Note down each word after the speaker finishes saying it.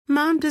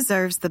Mom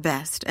deserves the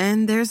best,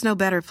 and there's no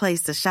better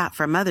place to shop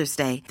for Mother's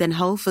Day than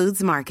Whole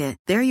Foods Market.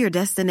 They're your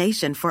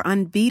destination for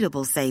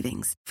unbeatable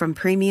savings, from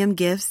premium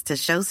gifts to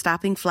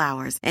show-stopping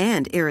flowers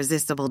and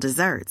irresistible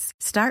desserts.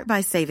 Start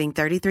by saving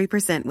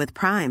 33% with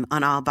Prime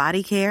on all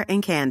body care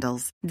and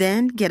candles.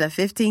 Then get a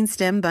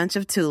 15-stem bunch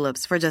of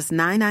tulips for just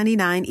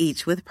 $9.99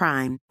 each with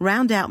Prime.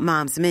 Round out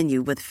Mom's menu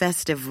with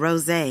festive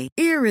rosé,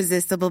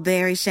 irresistible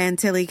berry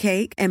chantilly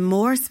cake, and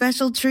more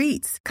special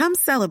treats. Come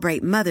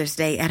celebrate Mother's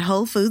Day at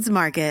Whole Foods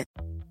Market.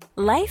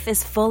 Life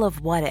is full of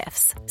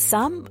what-ifs.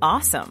 Some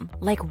awesome,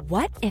 like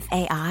what if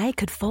AI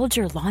could fold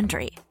your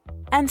laundry?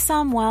 And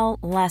some, well,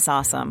 less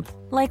awesome,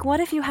 like what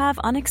if you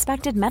have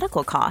unexpected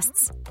medical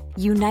costs?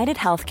 United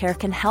Healthcare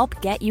can help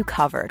get you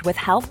covered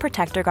with Health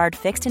Protector Guard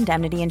fixed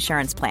indemnity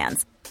insurance plans.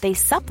 They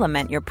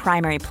supplement your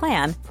primary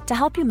plan to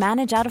help you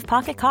manage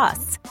out-of-pocket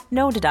costs.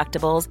 No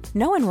deductibles,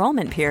 no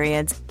enrollment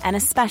periods, and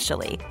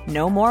especially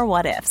no more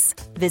what-ifs.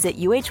 Visit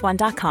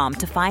uh1.com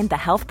to find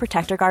the Health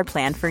Protector Guard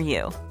plan for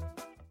you.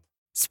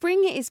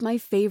 Spring is my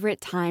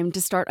favorite time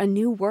to start a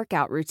new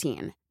workout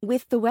routine.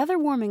 With the weather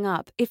warming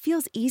up, it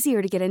feels easier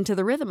to get into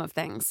the rhythm of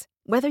things.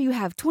 Whether you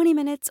have 20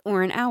 minutes or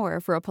an hour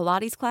for a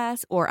Pilates class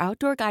or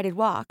outdoor guided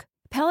walk,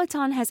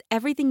 Peloton has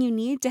everything you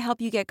need to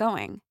help you get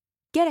going.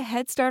 Get a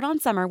head start on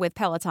summer with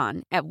Peloton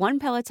at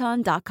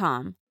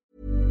onepeloton.com.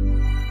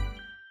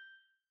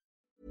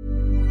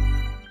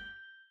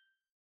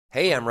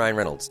 Hey, I'm Ryan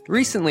Reynolds.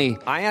 Recently,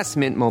 I asked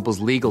Mint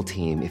Mobile's legal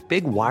team if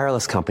big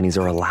wireless companies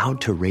are allowed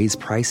to raise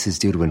prices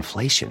due to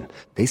inflation.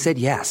 They said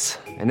yes.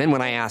 And then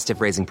when I asked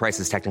if raising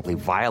prices technically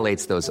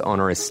violates those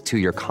onerous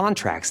two-year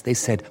contracts, they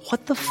said, "What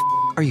the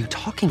are you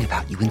talking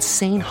about, you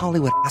insane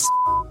Hollywood ass?"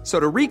 So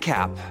to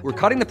recap, we're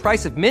cutting the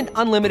price of Mint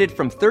Unlimited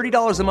from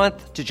 $30 a month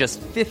to just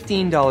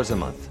 $15 a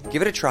month.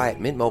 Give it a try at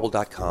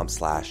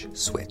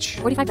mintmobile.com/switch.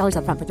 $45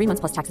 up front for 3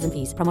 months plus taxes and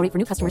fees. Promo rate for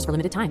new customers for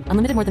limited time.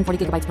 Unlimited more than 40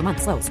 gigabytes per month.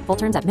 Slows full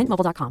terms at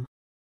mintmobile.com.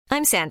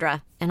 I'm Sandra,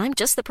 and I'm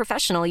just the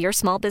professional your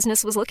small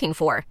business was looking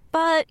for.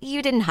 But you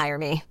didn't hire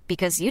me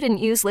because you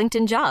didn't use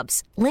LinkedIn Jobs.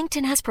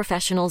 LinkedIn has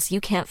professionals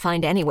you can't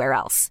find anywhere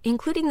else,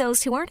 including those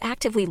who aren't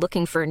actively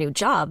looking for a new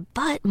job,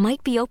 but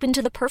might be open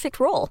to the perfect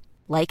role,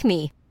 like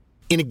me.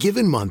 In a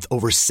given month,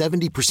 over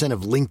 70%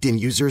 of LinkedIn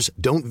users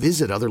don't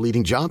visit other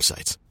leading job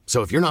sites. So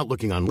if you're not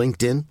looking on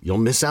LinkedIn,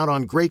 you'll miss out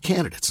on great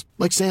candidates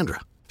like Sandra.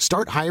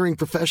 Start hiring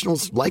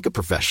professionals like a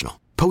professional.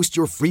 Post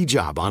your free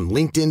job on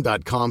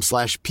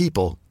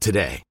linkedin.com/people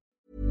today.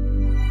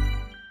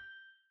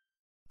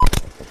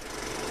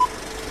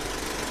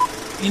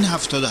 این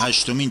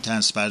 78مین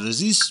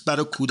طنزپردازی است،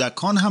 برای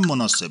کودکان هم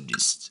مناسب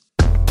نیست.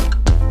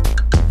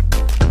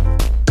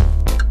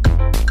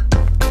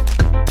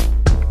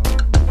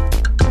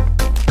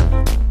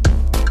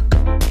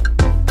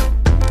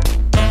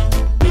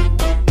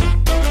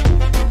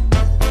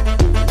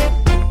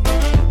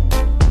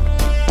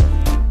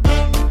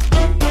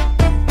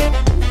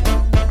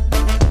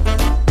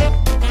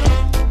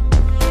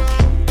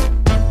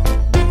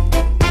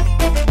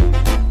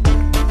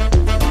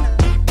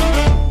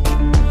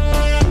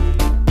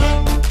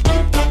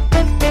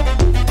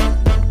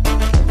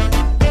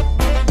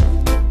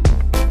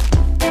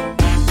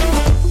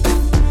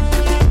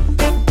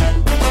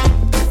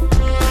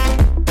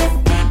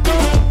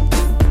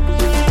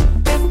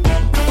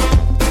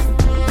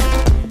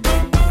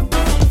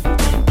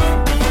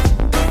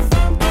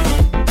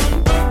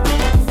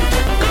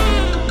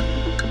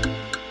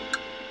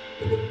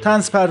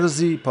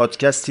 طنزپردازی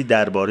پادکستی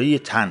درباره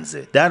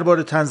طنزه.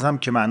 درباره طنز هم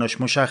که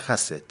معناش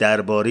مشخصه،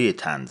 درباره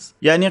طنز.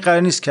 یعنی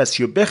قرار نیست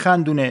کسی رو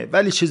بخندونه،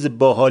 ولی چیز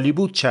باحالی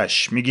بود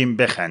چشم میگیم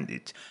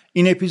بخندید.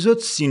 این اپیزود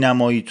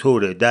سینمایی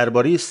طوره،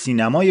 درباره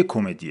سینمای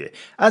کمدیه.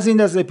 از این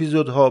دست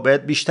اپیزودها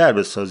باید بیشتر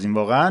بسازیم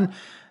واقعا،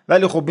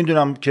 ولی خب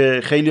میدونم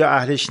که خیلی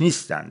اهلش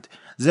نیستند.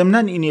 ضمناً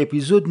این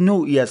اپیزود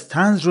نوعی از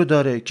طنز رو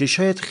داره که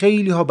شاید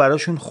خیلی ها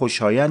براشون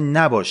خوشایند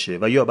نباشه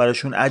و یا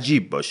براشون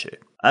عجیب باشه.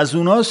 از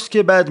اوناست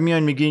که بعد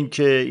میان میگین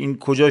که این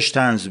کجاش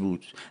طنز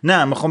بود.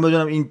 نه، میخوام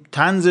بدونم این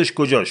طنزش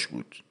کجاش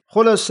بود.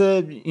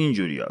 خلاصه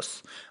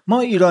اینجوریاست. ما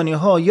ایرانی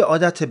ها یه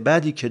عادت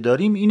بدی که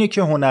داریم اینه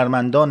که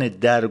هنرمندان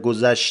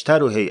درگذشته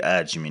رو هی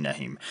ارج می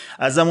نهیم.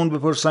 ازمون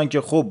بپرسن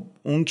که خب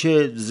اون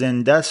که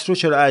زنده است رو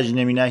چرا ارج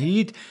نمی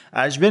نهید؟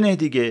 ارج بنه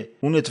دیگه،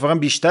 اون اتفاقا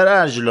بیشتر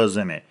ارج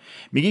لازمه.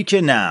 میگی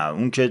که نه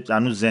اون که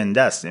هنوز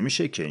زنده است،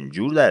 نمیشه که،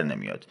 اینجور در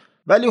نمیاد.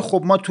 ولی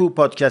خب ما تو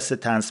پادکست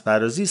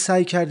طنزپردازی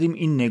سعی کردیم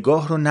این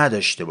نگاه رو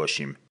نداشته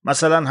باشیم.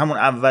 مثلا همون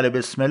اول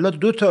بسم الله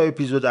 2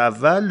 اپیزود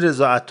اول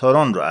رضا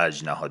عطاران رو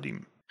ارج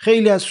نهادیم.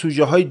 خیلی از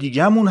سوژه های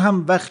دیگه‌مون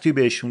هم وقتی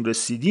بهشون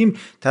رسیدیم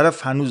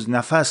طرف هنوز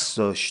نفس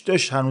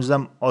داشت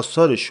هنوزم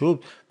آثارشو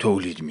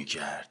تولید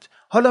میکرد.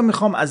 حالا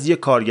میخوام از یه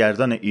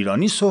کارگردان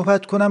ایرانی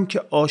صحبت کنم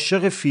که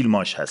عاشق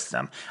فیلماش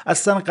هستم.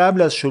 اصلا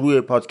قبل از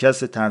شروع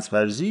پادکست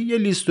طنزپردازی یه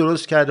لیست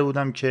درست کرده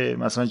بودم که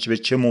مثلا به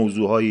چه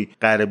موضوعهایی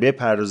قراره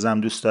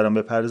بپردازم، دوست دارم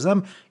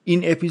بپردازم.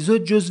 این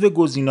اپیزود جزو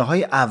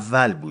گزینه‌های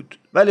اول بود.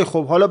 ولی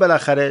خب حالا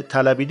بالاخره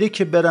طلبیده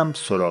که برم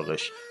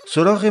سراغش.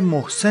 سراغ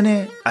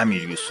محسن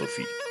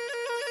امیریوسفی.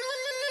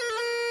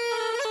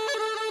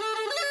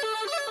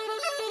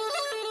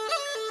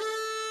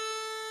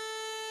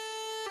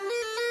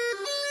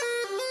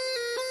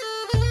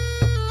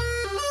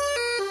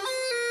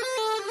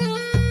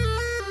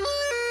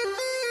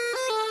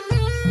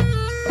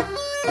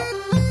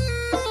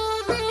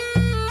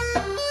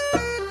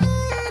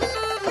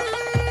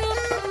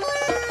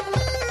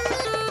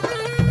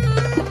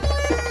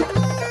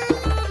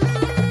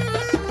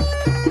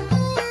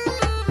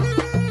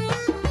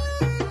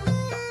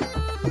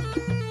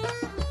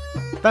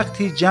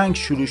 وقتی جنگ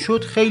شروع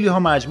شد خیلی ها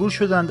مجبور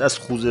شدند از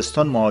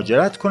خوزستان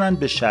مهاجرت کنند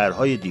به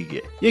شهرهای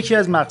دیگه. یکی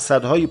از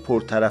مقصدهای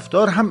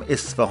پرطرفدار هم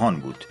اصفهان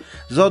بود.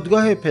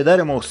 زادگاه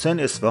پدر محسن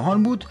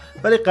اصفهان بود،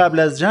 ولی قبل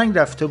از جنگ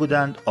رفته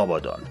بودند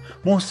آبادان.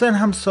 محسن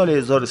هم سال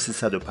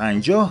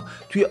 1350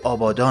 توی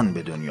آبادان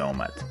به دنیا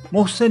آمد.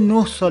 محسن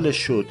 9 سالش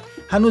شد،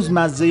 هنوز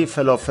مزه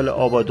فلافل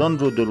آبادان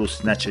رو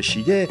درست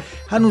نچشیده،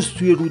 هنوز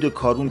توی رود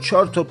کارون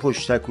 4 تا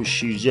پشتک و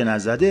شیرجه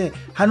نزده،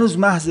 هنوز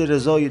محض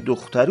رضای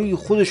دختروی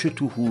خودشو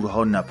تو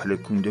هورها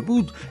نپلکونده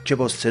بود که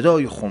با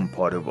صدای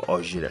خمپاره و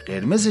آژیر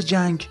قرمز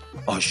جنگ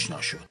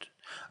آشنا شد.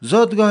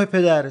 زادگاه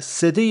پدر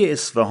سده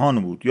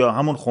اصفهان بود، یا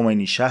همون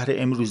خمینی شهر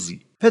امروزی.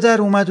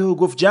 پدر اومد و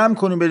گفت جمع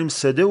کنیم بریم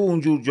سده و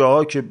اونجور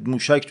جاها که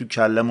موشک تو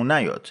کلمون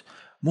نیاد.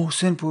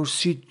 محسن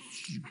پرسید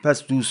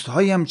پس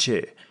دوستهایم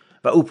چه؟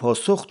 و او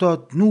پاسخ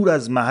داد نور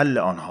از محل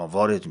آنها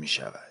وارد می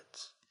شود.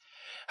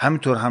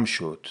 همینطور هم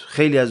شد.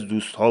 خیلی از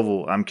دوستها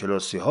و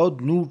همکلاسی ها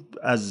نور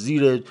از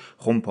زیر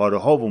خمپاره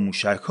ها و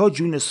موشک ها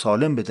جون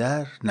سالم به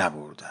در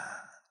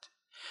نبردند.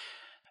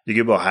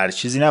 دیگه با هر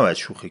چیزی نباید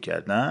شوخی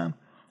کردم.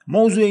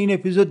 موضوع این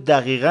اپیزود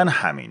دقیقاً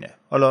همینه.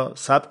 حالا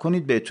صبر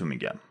کنید بهتون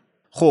میگم.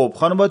 خب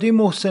خانواده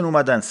محسن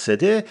اومدن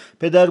سده.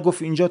 پدر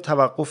گفت اینجا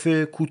توقف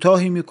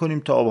کوتاهی میکنیم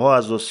تا آبها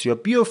از آسیا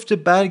بیفته،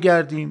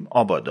 برگردیم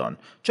آبادان.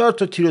 4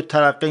 تا تیر و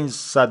ترقه این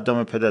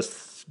صدام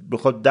پدست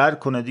بخواد در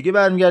کنه دیگه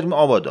برمیگردیم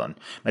آبادان.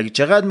 مگه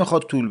چقدر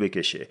میخواد طول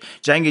بکشه؟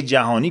 جنگ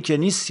جهانی که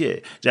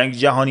نیستیه. جنگ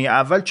جهانی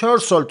اول 4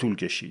 سال طول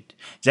کشید،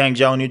 جنگ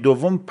جهانی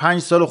دوم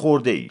 5 سال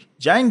خورده ای،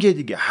 جنگ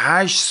دیگه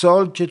 8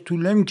 سال که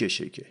طول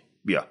نمیکشه که.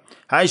 بیا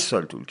 8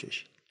 سال طول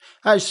کشید.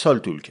 8 سال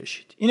طول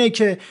کشید. اینه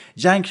که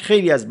جنگ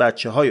خیلی از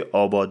بچه‌های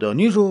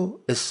آبادانی رو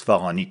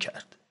اصفهانی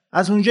کرد.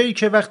 از اونجایی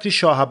که وقتی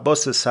شاه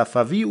عباس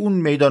صفوی اون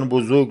میدان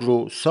بزرگ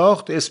رو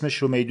ساخت اسمش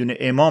رو میدون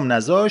امام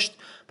نذاشت،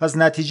 پس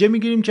نتیجه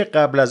میگیریم که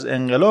قبل از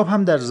انقلاب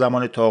هم در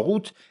زمان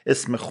طاغوت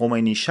اسم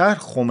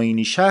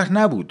خمینی شهر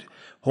نبود،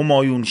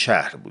 همایون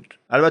شهر بود.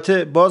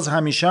 البته باز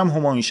همیشه هم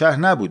همایون شهر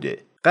نبوده.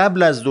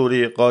 قبل از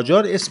دوره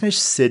قاجار اسمش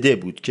سده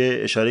بود که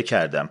اشاره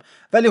کردم،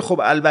 ولی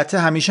خب البته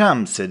همیشه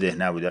هم سده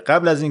نبوده.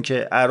 قبل از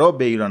اینکه عرب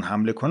به ایران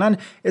حمله کنن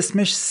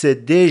اسمش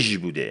سدژ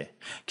بوده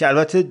که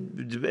البته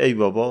ای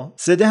بابا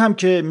سده هم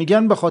که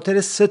میگن به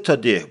خاطر 3 تا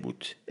ده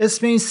بود.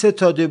 اسم این 3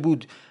 تا ده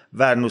بود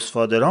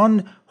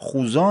ورنوسفادران،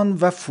 خوزان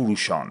و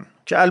فروشان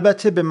که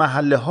البته به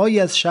محله های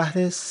از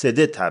شهر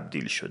سده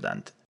تبدیل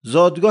شدند.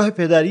 زادگاه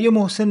پدری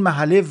محسن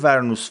محله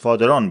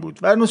ورنوسفادران بود.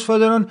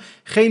 ورنوسفادران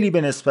خیلی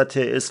به نسبت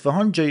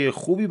اصفهان جای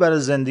خوبی برای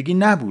زندگی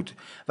نبود،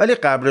 ولی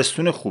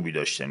قبرستون خوبی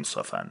داشته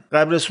انصافاً.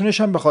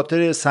 قبرستونش هم به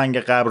خاطر سنگ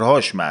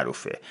قبرهاش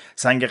معروفه.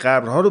 سنگ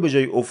قبرها رو به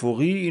جای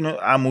افقی اینو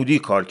عمودی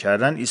کار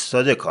کردن،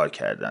 ایستاده کار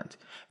کردند.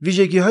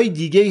 ویژگی های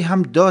دیگه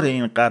هم داره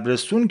این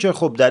قبرستون که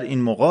خب در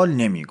این مقال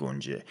نمی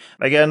گنجه.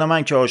 وگرنه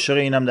من که عاشق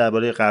اینم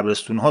درباره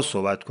قبرستون ها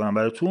صحبت کنم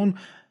براتون،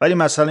 ولی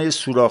مثلا یه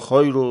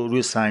سوراخ‌هایی رو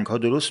روی سنگ‌ها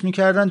درست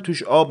می‌کردن،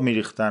 توش آب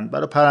می‌ریختن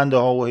برای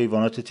پرنده‌ها و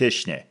حیوانات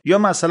تشنه. یا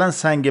مثلا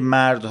سنگ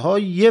مردها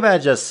یه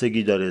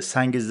برجستگی داره،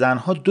 سنگ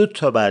زنها 2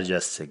 تا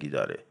برجستگی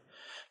داره.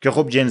 که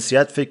خب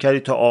جنسیت فکر کردی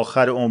تا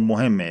آخر عمر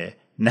مهمه؟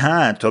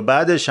 نه، تا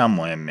بعدش هم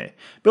مهمه.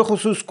 به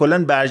خصوص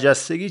کلاً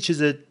برجستگی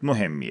چیز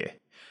مهمیه.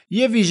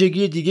 یه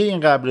ویژگی دیگه این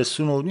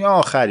قبرستون و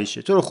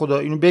آخریشه. تو رو خدا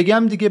اینو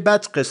بگم دیگه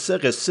بعد قصه.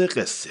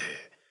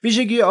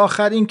 ویژگی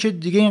آخر این که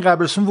دیگه این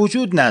قبرستون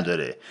وجود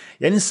نداره.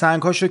 یعنی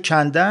سنگ‌هاشو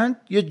کندن،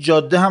 یه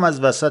جاده هم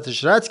از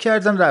وسطش رد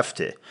کردن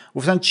رفته.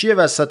 گفتن چیه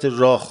وسط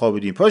راه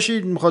خوابیدیم،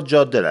 پاشید میخواد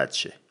جاده رد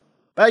شه.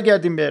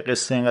 برگردیم به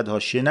قصه، اینقدر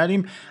حاشیه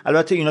نریم.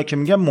 البته اینا که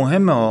میگم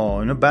مهمه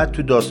ها، اینا بعد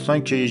تو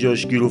داستان که یه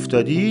جاش گیر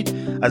افتادید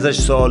ازش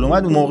سوال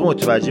اومد اون موقع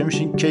متوجه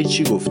میشین که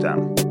چی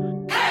گفتم.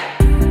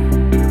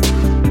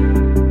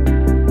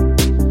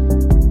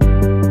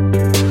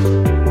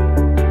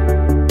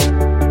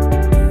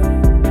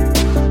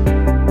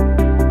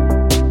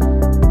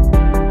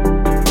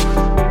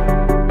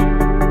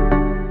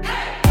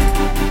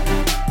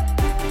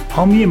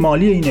 حامی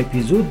مالی این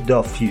اپیزود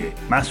دافیه،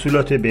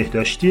 محصولات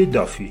بهداشتی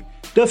دافی.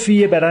 دافی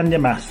یه برند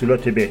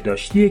محصولات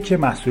بهداشتیه که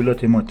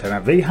محصولات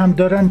متنوعی هم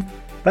دارند،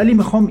 ولی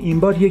میخوام این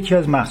بار یکی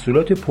از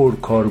محصولات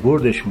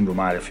پرکاربردشون رو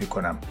معرفی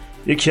کنم.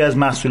 یکی از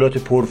محصولات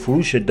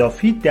پرفروش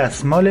دافی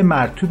دستمال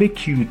مرطوب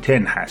Q10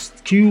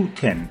 هست.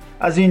 Q10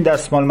 از این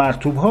دستمال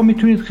مرطوب ها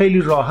میتونید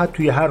خیلی راحت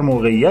توی هر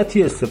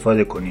موقعیتی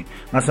استفاده کنید.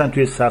 مثلا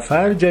توی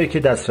سفر، جایی که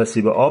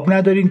دسترسی به آب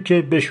ندارین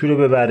که بشوره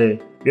ببره،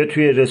 یا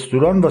توی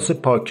رستوران واسه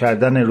پاک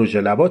کردن رژ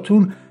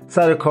لباتون،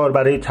 سر کار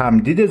برای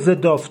تمدید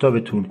ضد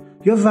آفتابتون،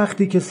 یا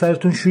وقتی که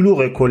سرتون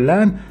شلوغه.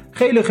 کلاً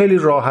خیلی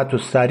راحت و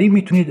سریع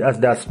میتونید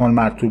از دستمال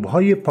مرطوب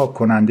های پاک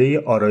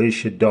کننده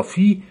آرایش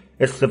دافی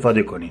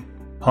استفاده کنید.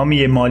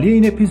 حامی مالی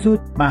این اپیزود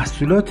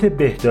محصولات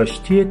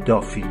بهداشتی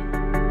دافی.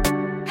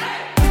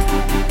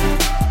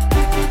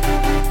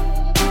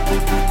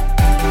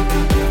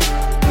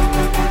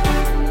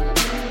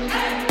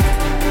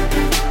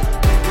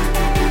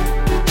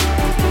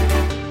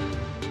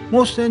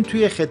 محسن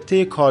توی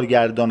خطه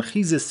کارگردان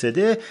خیز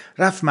سده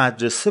رفت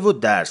مدرسه و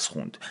درس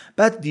خوند.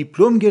 بعد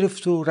دیپلم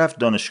گرفت و رفت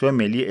دانشگاه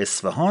ملی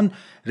اصفهان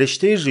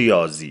رشته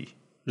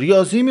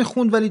ریاضی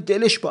میخوند ولی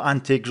دلش با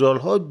انتگرال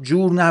ها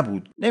جور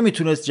نبود.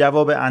 نمیتونست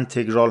جواب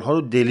انتگرال ها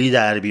رو دلی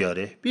در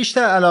بیاره.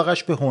 بیشتر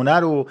علاقش به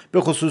هنر و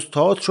به خصوص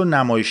تئاتر و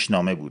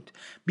نمایشنامه بود.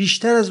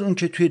 بیشتر از اون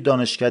که توی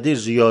دانشکده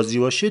ریاضی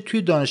باشه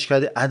توی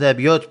دانشکده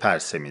ادبیات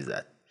پرسه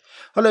میزد.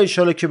 حالا ان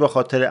شاءالله که به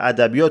خاطر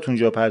ادبیات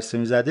اونجا پرسه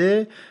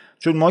میزده،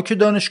 چون ما که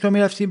دانشگاه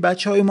میرفتیم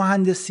بچهای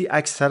مهندسی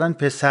اکثرا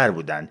پسر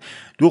بودن.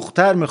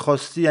 دختر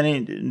میخواستی،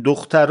 یعنی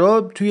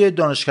دخترها توی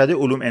دانشکده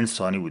علوم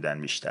انسانی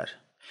بودن بیشتر.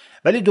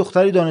 ولی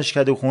دختری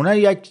دانشکده هنر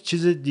یک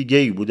چیز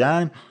دیگه‌ای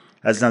بودن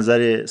از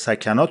نظر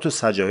سکنات و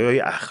سجایای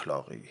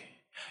اخلاقی.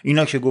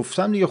 اینا که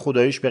گفتم دیگه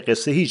خداییش به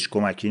قصه هیچ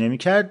کمکی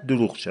نمی‌کرد،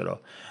 دروغ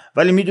چرا.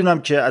 ولی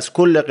میدونم که از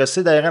کل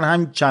قصه دقیقاً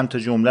هم چند تا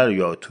جمله رو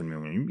یادتون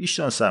میمونیم.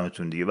 بیشتر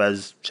سمتون دیگه و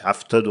از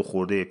 70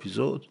 خورده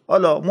اپیزود.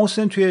 حالا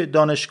محسن توی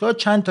دانشگاه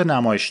چند تا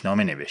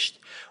نمایشنامه نوشت.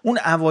 اون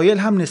اوایل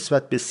هم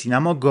نسبت به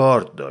سینما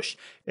گارد داشت.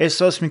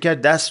 احساس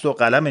میکرد دست و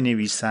قلم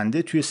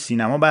نویسنده توی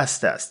سینما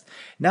بسته است.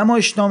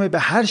 نمایشنامه به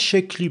هر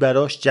شکلی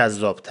براش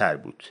جذابتر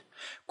بود.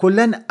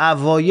 کلن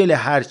اوایل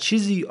هر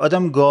چیزی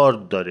آدم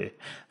گارد داره،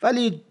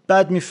 ولی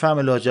بعد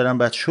میفهمه لاجرم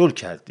بعد شل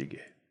کرد دیگه.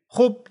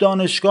 خب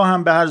دانشگاه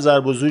هم به هر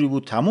ضرب و زوری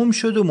بود تموم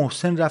شد و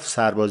محسن رفت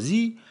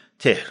سربازی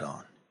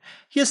تهران.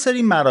 یه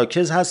سری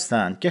مراکز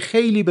هستند که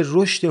خیلی به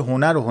رشد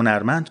هنر و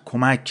هنرمند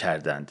کمک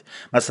کردند.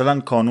 مثلا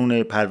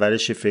کانون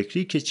پرورش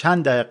فکری که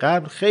چند دهه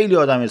قبل خیلی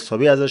آدم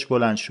حسابی ازش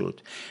بلند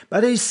شد.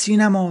 برای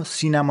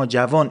سینما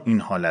جوان این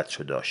حالت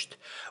شد داشت.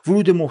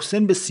 ورود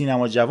محسن به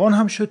سینما جوان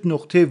هم شد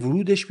نقطه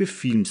ورودش به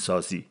فیلم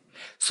سازی.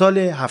 سال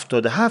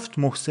 77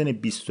 محسن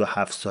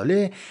 27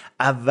 ساله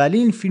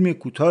اولین فیلم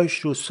کوتاهش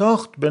رو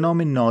ساخت به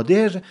نام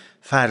نادر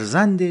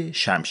فرزند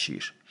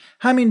شمشیر.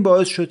 همین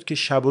باعث شد که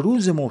شب و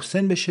روز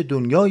محسن بشه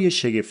دنیای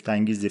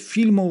شگفت‌انگیز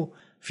فیلم و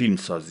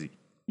فیلمسازی.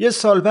 یه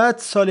سال بعد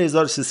سال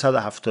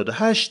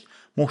 1378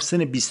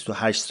 محسن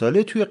 28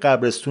 ساله توی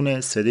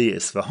قبرستون سده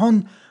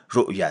اصفهان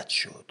رؤیت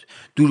شد.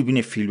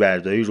 دوربین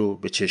فیلمبرداری رو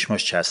به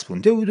چشماش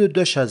چسبونده بود و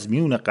داشت از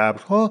میون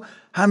قبرها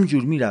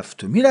همجور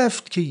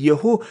میرفت که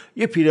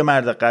یه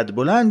پیرمرد قد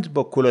بلند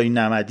با کلاه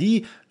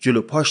نمدی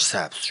جلو پاش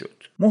سبز شد.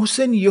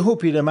 محسن یهو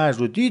پیرمرد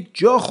رو دید،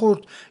 جا خورد،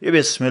 یه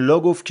بسم الله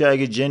گفت که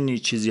اگه جنی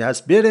چیزی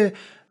هست بره.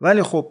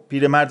 ولی خب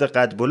پیرمرد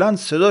قد بلند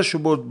صداشو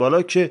برد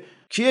بالا که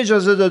کی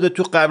اجازه داده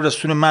تو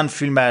قبرستون من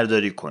فیلم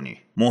برداری کنی؟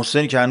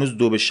 محسن که هنوز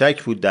دو به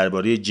شک بود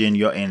درباره جن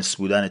یا انس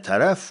بودن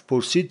طرف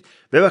پرسید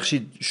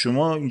ببخشید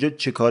شما اینجا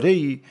چه کاره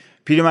ای؟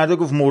 پیرمرد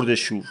گفت مرده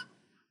شور.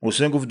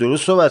 محسن گفت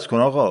درست صحبت کن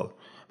آقا.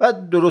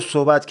 بعد درست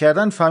صحبت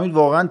کردن فهمید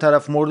واقعا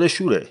طرف مرده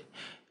شوره.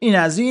 این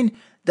از این.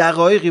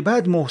 دقایقی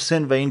بعد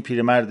محسن و این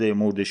پیرمرد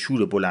مرده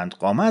شور بلند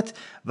قامت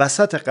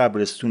وسط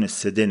قبرستون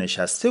سده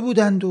نشسته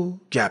بودند و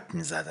گپ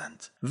می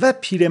زدند و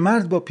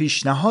پیرمرد با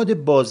پیشنهاد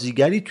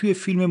بازیگری توی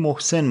فیلم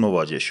محسن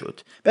مواجه شد،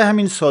 به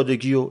همین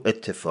سادگی و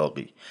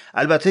اتفاقی.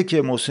 البته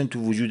که محسن تو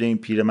وجود این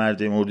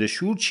پیرمرد مرده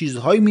شور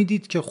چیزهایی می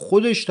دید که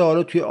خودش تا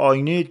حالا توی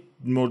آینه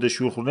مرده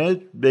شور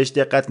خونه بهش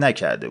دقت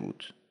نکرده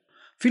بود.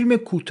 فیلم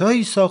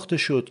کوتاهی ساخته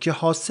شد که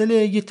حاصل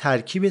یه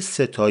ترکیب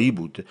ستایی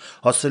بود،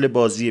 حاصل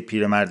بازی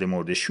پیرمرد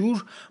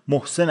مرده‌شور،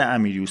 محسن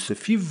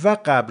امیریوسفی و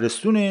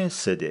قبرستون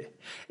سده.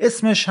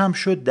 اسمش هم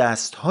شد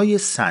دستهای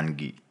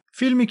سنگی.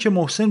 فیلمی که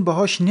محسن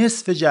باهاش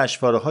نصف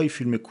جشنواره‌های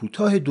فیلم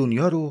کوتاه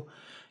دنیا رو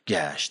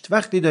گشت.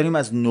 وقتی داریم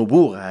از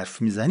نبوغ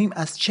حرف میزنیم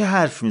از چه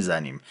حرف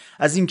میزنیم؟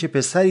 از این که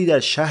پسری در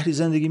شهری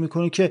زندگی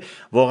میکنه که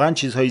واقعا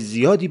چیزهای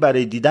زیادی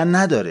برای دیدن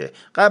نداره،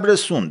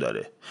 قبرستون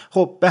داره.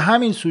 خب به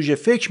همین سوژه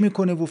فکر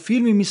میکنه و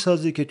فیلمی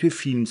میسازه که توی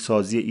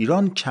فیلمسازی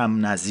ایران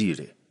کم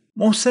نظیره.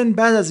 محسن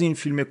بعد از این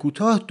فیلم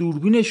کوتاه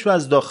دوربینش رو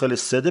از داخل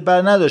سده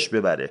بر نداشت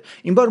ببره.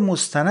 این بار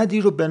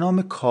مستندی رو به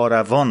نام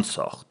کاروان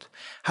ساخت.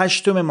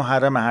 8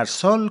 محرم هر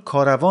سال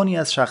کاروانی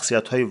از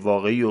شخصیت‌های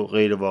واقعی و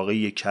غیر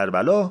واقعی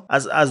کربلا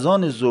از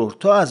اذان ظهر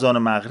تا اذان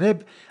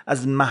مغرب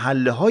از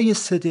محله‌های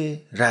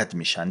سده رد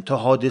میشن تا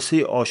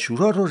حادثه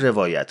عاشورا رو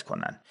روایت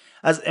کنن.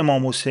 از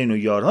امام حسین و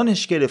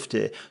یارانش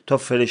گرفته تا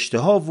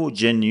فرشته‌ها و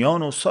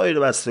جنیان و سایر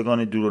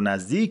بستگان دور و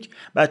نزدیک.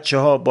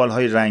 بچه‌ها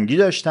بالهای رنگی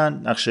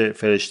داشتند، نقش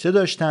فرشته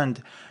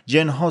داشتند،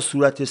 جنها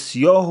صورت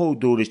سیاه و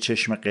دور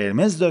چشم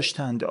قرمز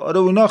داشتند. آره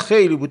اونا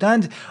خیلی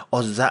بودند.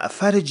 از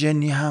زعفر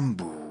جنی هم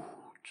بود.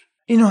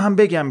 اینو هم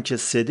بگم که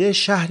سده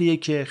شهریه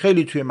که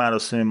خیلی توی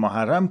مراسم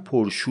محرم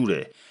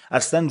پرشوره.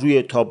 اصلا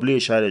روی تابلوی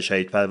شهر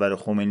شهید پرور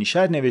خمینی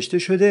شهر نوشته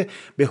شده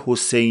به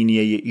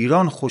حسینیه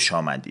ایران خوش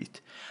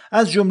آمدید.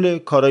 از جمله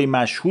کارهای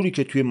مشهوری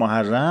که توی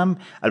محرم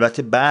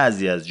البته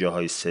بعضی از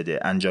جاهای سده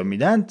انجام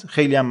میدند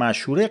خیلی هم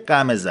مشهوره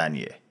قمع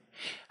زنیه.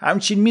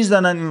 همچین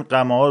میزنن این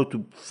قمع ها رو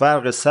تو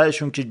فرق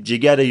سرشون که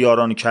جگر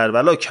یاران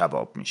کربلا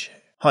کباب میشه.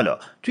 حالا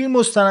توی این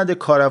مستند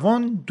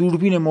کاروان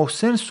دوربین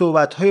محسن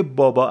صحبت‌های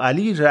بابا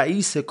علی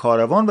رئیس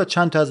کاروان و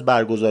چند تا از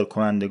برگزار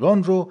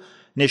کنندگان رو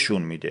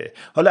نشون میده.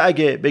 حالا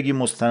اگه بگی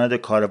مستند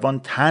کاروان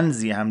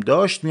طنزی هم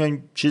داشت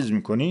میایم چیز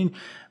میکنین،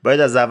 باید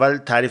از اول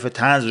تعریف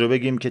طنز رو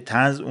بگیم که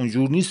طنز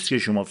اونجور نیست که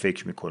شما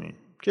فکر میکنین.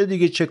 که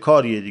دیگه چه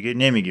کاریه دیگه،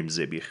 نمیگیم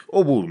ذبیح،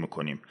 عبور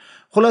میکنیم.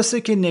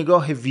 خلاصه که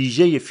نگاه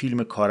ویژه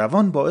فیلم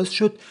کاروان باعث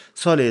شد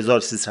سال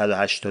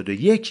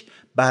 1381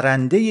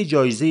 برنده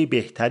جایزه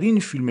بهترین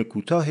فیلم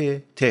کوتاه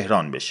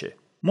تهران بشه.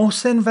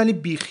 محسن ولی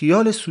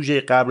بیخیال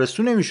سوژه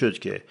قبرستون نمیشد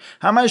که،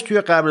 همش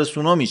توی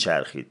قبرستونا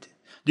میچرخید.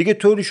 دیگه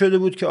طوری شده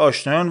بود که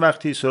آشنایان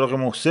وقتی سراغ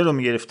محسن رو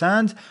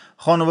میگرفتند،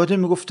 خانواده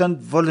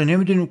میگفتند والا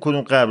نمیدونیم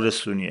کدوم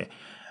قبرستونیه،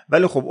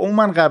 ولی خب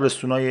عموما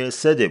قبرستونای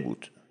سده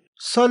بود.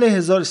 سال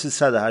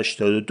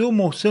 1382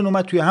 محسن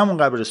اومد توی همون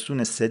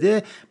قبرستون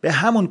سده به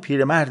همون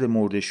پیرمرد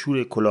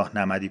مرده‌شور کلاه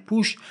نمدی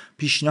پوش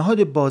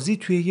پیشنهاد بازی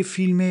توی یه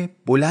فیلم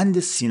بلند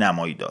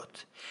سینمایی داد.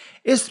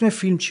 اسم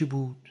فیلم چی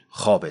بود؟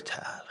 خواب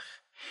تلخ.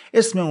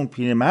 اسم اون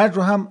پیرمرد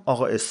رو هم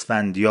آقا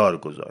اسفندیار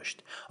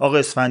گذاشت. آقا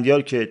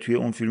اسفندیار که توی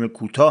اون فیلم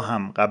کوتاه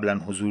هم قبلا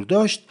حضور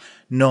داشت،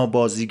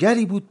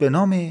 نابازیگری بود به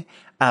نام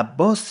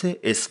عباس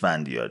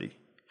اسفندیاری.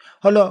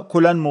 حالا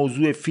کلا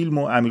موضوع فیلم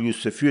و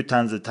امیریوسفی و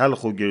طنز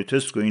تلخ و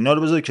گروتسک و اینا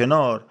رو بذار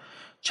کنار،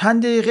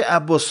 چند دقیقه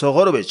عباس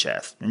آقا رو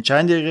بچسب.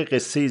 چند دقیقه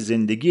قصه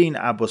زندگی این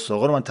عباس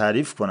آقا رو من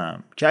تعریف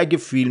کنم که اگه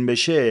فیلم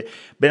بشه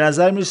به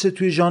نظر میرسه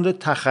توی ژانر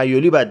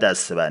تخیلی باید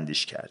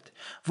دسته‌بندیش کرد.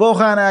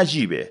 واقعا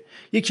عجیبه.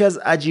 یکی از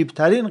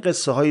عجیبترین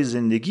قصه های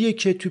زندگیه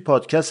که توی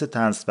پادکست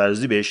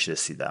طنزپردازی بهش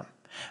رسیدم.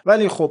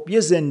 ولی خب یه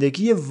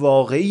زندگی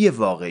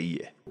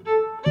واقعیه.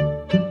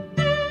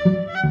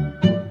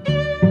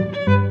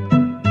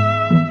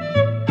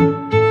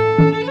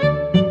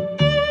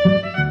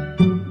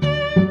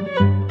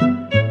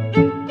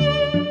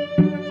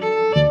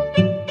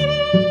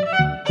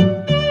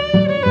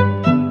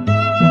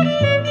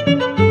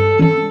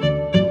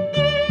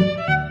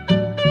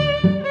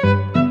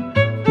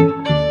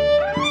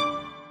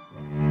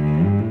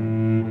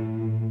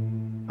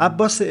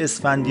 عباس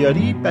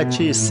اسفندیاری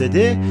بچه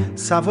سده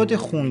سواد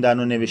خوندن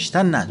و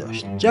نوشتن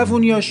نداشت.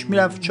 جوونیاش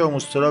میرفت چاه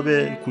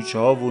مستراب کوچه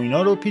ها و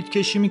اینا رو پیت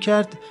کشی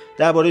میکرد.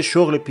 درباره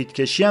شغل پیت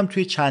کشی هم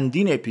توی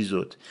چندین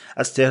اپیزود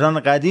از تهران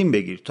قدیم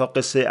بگیر تا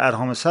قصه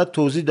ارهام صد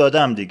توضیح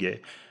دادم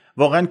دیگه.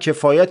 واقعا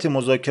کفایت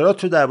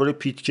مذاکرات رو درباره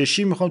پیت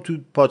کشی میخوام تو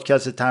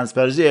پادکست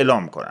طنزپردازی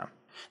اعلام کنم.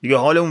 دیگه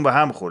حالمون به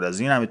هم خورد از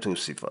این همه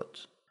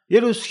توصیفات. یه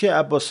روز که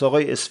عباس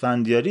آقای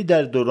اسفندیاری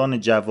در دوران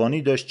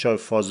جوانی داشت چای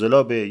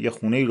فاضلاب یه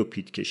خونه‌ای رو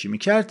پیت کشی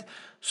میکرد،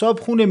 صاحب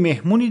خونه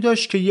مهمونی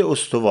داشت که یه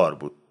استوار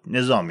بود،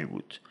 نظامی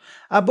بود.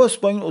 عباس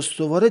با این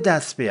استواره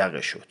دست به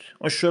یقه شد.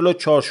 ماشاءالله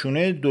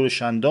چارشونه،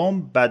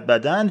 درشندام،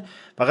 بدبدن،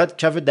 فقط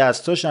کف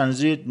دستاش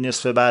اندازه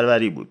نصف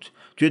بروری بود.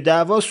 توی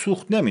دعوا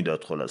سوخت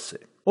نمیداد. خلاصه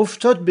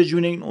افتاد به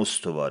جون این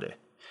استواره.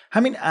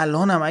 همین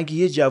الانم اگه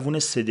یه جوون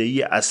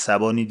صدایی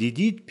عصبانی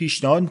دیدید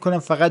پیشنهاد میکنم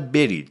فقط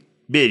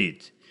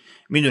برید.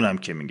 میدونم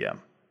که میگم.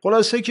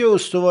 خلاصه که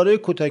استواره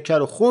کتکه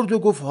رو خورد و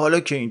گفت حالا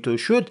که اینطور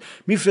شد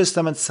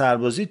میفرستمت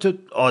سربازی تو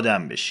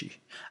آدم بشی.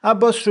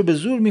 عباس رو به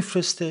زور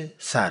میفرسته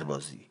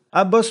سربازی.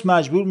 عباس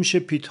مجبور میشه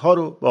پیتها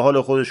رو با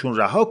حال خودشون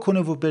رها کنه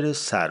و بره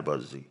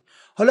سربازی.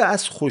 حالا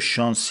از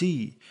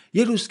خوششانسی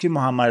یه روز که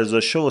محمد رضا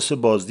شاه واسه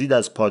بازدید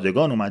از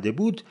پادگان اومده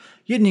بود،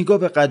 یه نگاه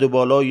به قد و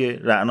بالای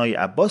رعنای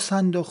عباس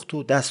انداخت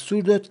و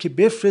دستور داد که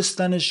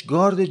بفرستنش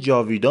گارد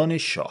جاویدان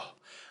شاه.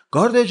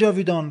 گارد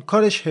جاویدان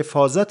کارش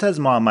حفاظت از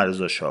محمد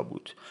رضا شاه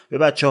بود. به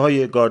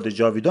بچه‌های گارد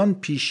جاویدان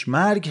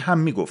پیشمرگ هم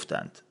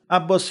میگفتند.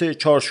 عباس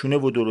چارشونه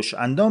و درش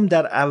اندام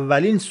در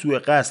اولین سوء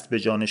قصد به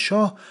جان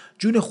شاه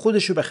جون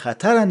خودشو به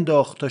خطر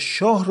انداخت تا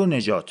شاه رو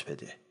نجات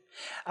بده.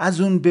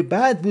 از اون به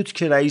بعد بود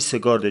که رئیس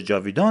گارد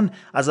جاویدان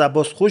از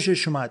عباس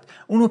خوشش اومد،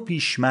 اونو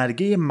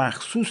پیشمرگه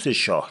مخصوص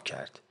شاه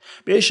کرد.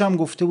 بهش هم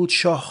گفته بود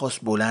شاه خواست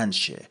بلند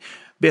شه،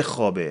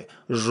 بخوابه،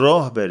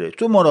 راه بره،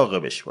 تو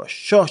مراقبش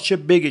باش. شاه چه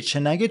بگه چه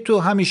نگه تو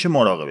همیشه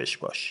مراقبش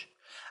باش.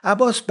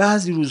 عباس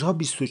بعضی روزها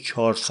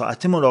 24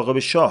 ساعته مراقب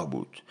شاه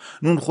بود.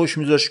 نون خوش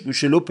میذاشت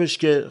گوشه لپش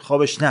که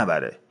خوابش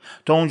نبره.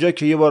 تا اونجا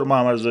که یه بار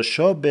محمد رضا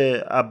شاه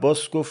به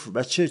عباس گفت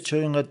بچه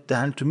چرا اینقدر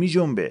دهنتو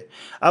میجنبه؟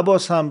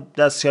 عباس هم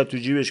دست کرد تو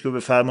جیبش که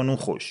بفرما نون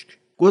خشک.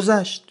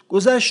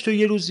 گذشت و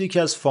یه روز یکی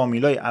از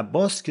فامیلای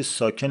عباس که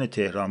ساکن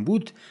تهران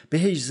بود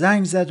بهش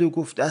زنگ زد و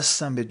گفت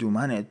دستم به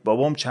دومنت،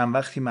 بابام چند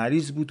وقتی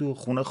مریض بود و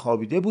خونه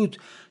خوابیده بود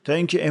تا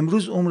اینکه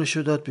امروز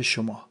عمرشو داد به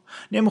شما.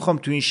 نمیخوام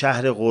تو این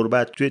شهر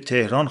غربت توی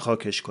تهران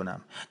خاکش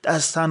کنم،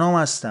 دست تنهام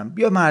هستم،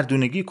 بیا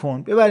مردونگی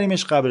کن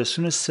ببریمش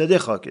قبرستون سده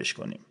خاکش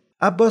کنیم.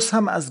 عباس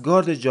هم از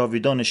گارد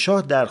جاویدان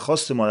شاه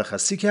درخواست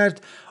مرخصی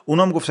کرد.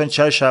 اونام گفتن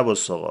چشم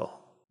عباس آقا،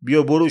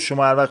 بیا برو،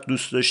 شما هر وقت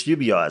دوست داشتی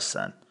بیا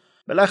هستن.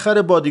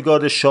 بالاخره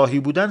بادیگارد شاهی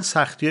بودن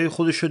سختیای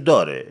خودشو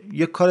داره،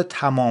 یه کار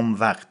تمام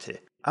وقته.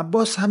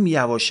 عباس هم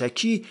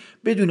یواشکی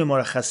بدون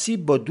مرخصی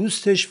با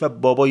دوستش و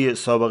بابای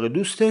سابق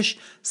دوستش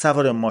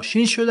سوار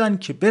ماشین شدن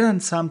که برن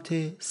سمت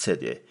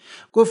سده.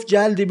 گفت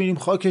جلدی میریم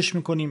خاکش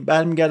میکنیم،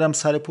 برمیگردم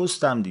سر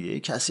پستم دیگه،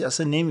 کسی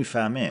اصلا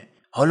نمیفهمه.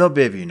 حالا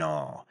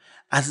ببینا،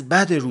 از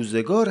بعد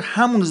روزگار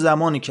همون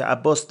زمانی که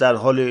عباس در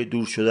حال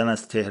دور شدن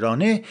از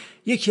تهرانه،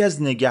 یکی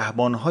از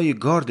نگهبانهای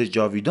گارد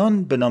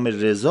جاویدان به نام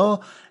رضا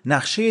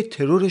نقشه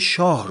ترور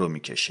شاه رو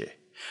میکشه.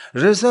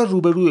 رضا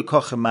روبروی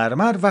کاخ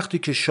مرمر وقتی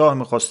که شاه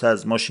میخواسته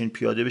از ماشین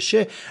پیاده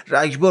بشه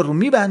رگبار رو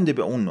میبنده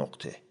به اون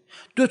نقطه.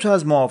 2 تا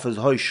از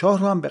محافظهای شاه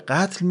رو هم به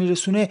قتل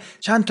میرسونه،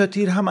 چند تا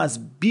تیر هم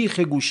از بیخ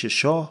گوش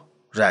شاه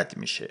رد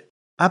میشه.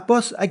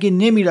 عباس اگه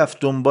نمیرفت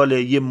دنبال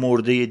یه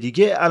مرده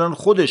دیگه الان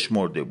خودش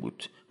مرده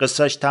بود،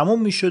 قصهش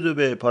تموم میشد و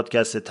به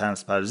پادکست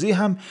طنزپرزی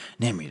هم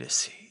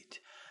نمیرسید.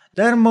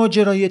 در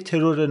ماجرای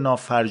ترور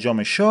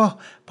نافرجام شاه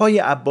پای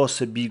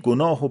عباس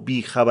بیگناه و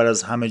بیخبر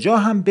از همه جا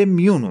هم به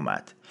میون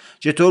اومد.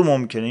 چطور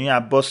ممکنه این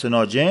عباس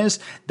ناجنس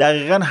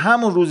دقیقاً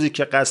همون روزی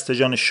که قصد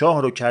جان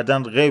شاه رو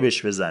کردن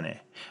غیبش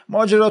بزنه؟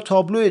 ماجرا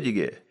تابلوه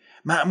دیگه.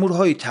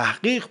 مأمورهای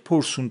تحقیق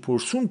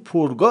پرسون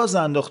پرگاز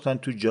انداختن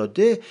تو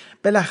جاده،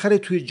 بالاخره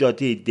توی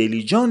جاده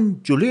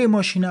دلیجان جلوی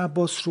ماشین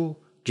عباس رو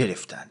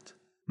گرفتند.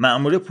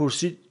 مأمور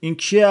پرسید این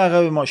کیه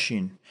عقب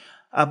ماشین؟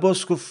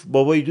 عباس گفت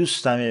بابای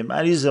دوستمه،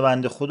 مریض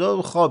بنده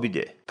خدا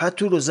خوابیده.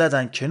 پتو رو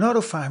زدن کنار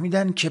و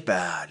فهمیدن که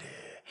بله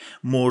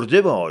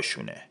مرده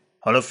باهاشونه.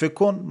 حالا فکر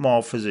کن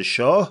محافظ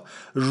شاه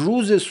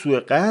روز سوء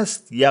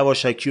قصد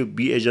یواشکی و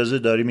بی اجازه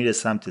داره میره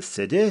سمت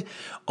سده،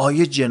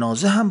 آیه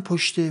جنازه هم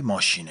پشت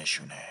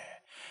ماشینشونه.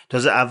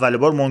 تازه اول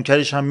بار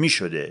منکرش هم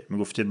میشده،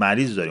 میگفته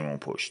مریض داریم اون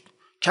پشت.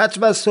 کت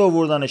بسته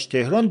آوردنش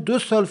تهران، 2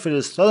 سال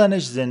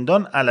فرستادنش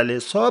زندان علل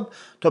حساب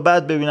تا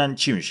بعد ببینن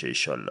چی میشه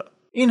ایشالله.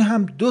 این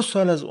هم 2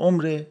 سال از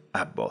عمر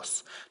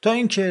عباس، تا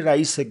اینکه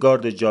رئیس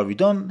گارد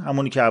جاویدان،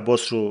 همونی که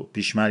عباس رو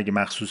پیشمرگ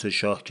مخصوص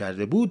شاه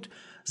کرده بود،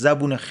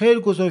 زبون خیر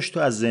گذاشت و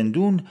از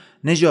زندون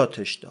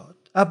نجاتش داد.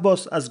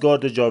 عباس از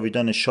گارد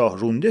جاویدان شاه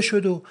رونده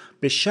شد و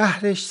به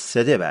شهرش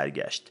سده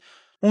برگشت.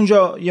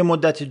 اونجا یه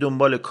مدتی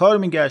دنبال کار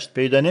میگشت،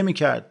 پیدا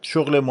نمیکرد.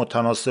 شغل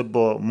متناسب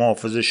با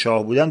محافظ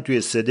شاه بودن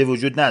توی سده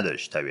وجود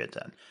نداشت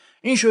طبیعتاً.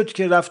 این شد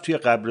که رفت توی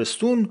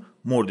قبرستون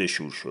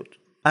مرده‌شور شد.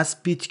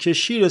 از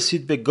پیتکشی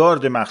رسید به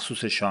گارد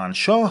مخصوص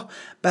شاهنشاه،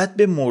 بعد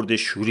به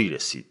مرده‌شوری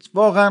رسید.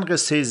 واقعا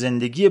قصه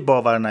زندگی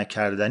باور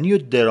نکردنی و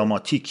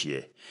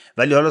دراماتیکیه.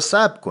 ولی حالا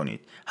صبر کنید،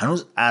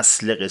 هنوز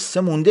اصل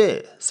قصه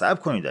مونده. صبر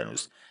کنید،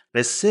 هنوز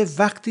قصه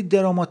وقتی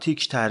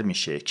دراماتیک تر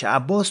میشه که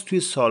عباس توی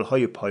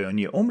سالهای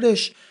پایانی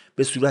عمرش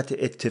به صورت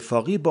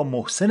اتفاقی با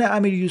محسن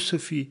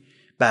امیریوسفی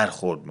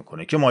برخورد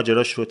میکنه که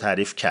ماجراش رو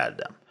تعریف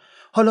کردم.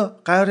 حالا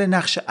قرار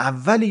نقش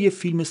اول یه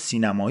فیلم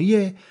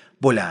سینمایی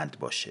بلند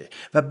باشه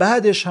و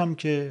بعدش هم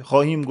که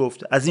خواهیم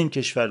گفت از این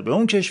کشور به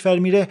اون کشور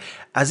میره،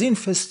 از این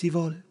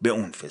فستیوال به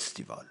اون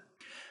فستیوال.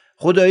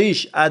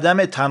 خداییش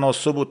عدم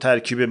تناسب و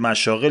ترکیب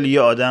مشاغل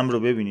یه آدم رو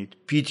ببینید: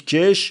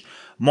 پیتکش،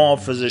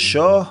 محافظ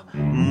شاه،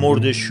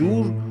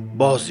 مرده‌شور،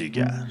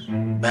 بازیگر.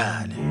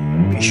 بله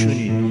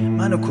پیشونی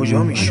منو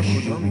کجا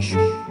میشونی؟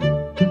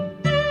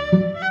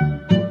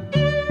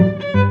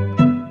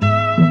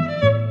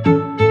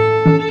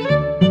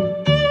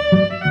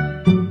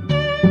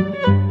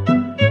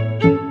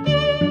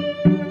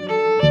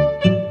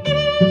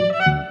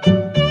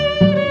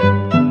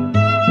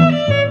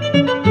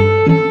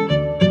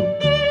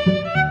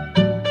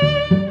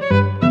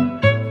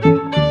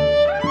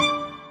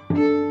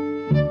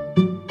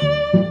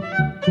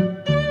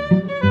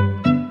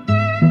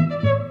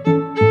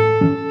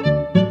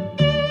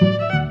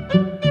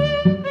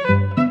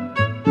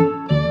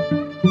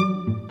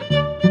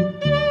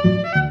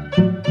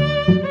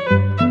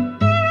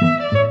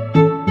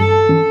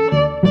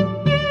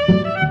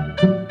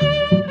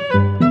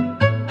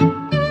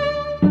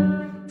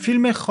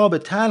 فیلم خواب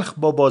تلخ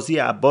با بازی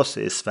عباس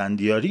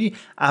اسفندیاری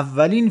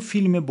اولین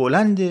فیلم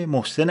بلند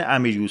محسن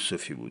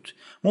امیریوسفی بود.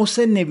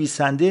 محسن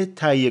نویسنده،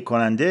 تهیه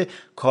کننده،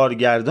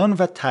 کارگردان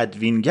و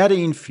تدوینگر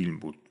این فیلم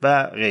بود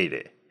و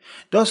غیره.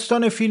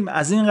 داستان فیلم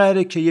از این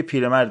قراره که یه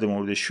پیرمرد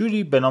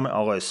مرده‌شوری به نام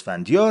آقا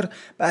اسفندیار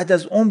بعد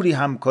از عمری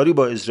همکاری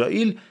با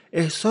اسرائیل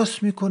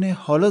احساس میکنه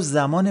حالا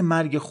زمان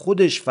مرگ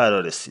خودش فرا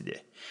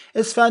رسیده.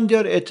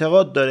 اسفندیار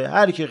اعتقاد داره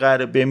هر کی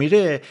قراره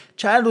بمیره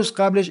چند روز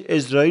قبلش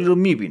اسرائیل رو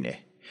میبینه.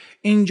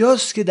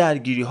 اینجاست که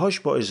درگیری‌هاش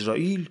با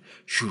اسرائیل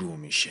شروع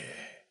میشه.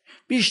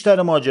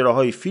 بیشتر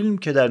ماجراهای فیلم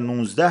که در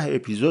 19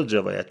 اپیزود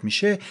روایت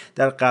میشه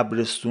در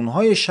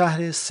قبرستون‌های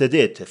شهر سده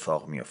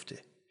اتفاق میفته.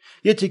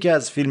 یه تیکه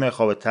از فیلم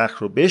خواب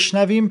تلخ رو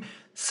بشنویم،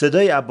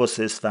 صدای عباس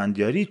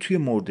اسفندیاری توی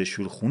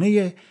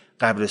مرده‌شورخونه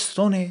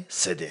قبرستان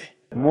سده.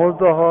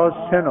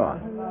 مرده‌ها 3 نوع،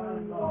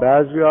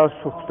 بعضی‌ها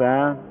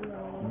سوختن،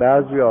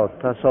 بعضی‌ها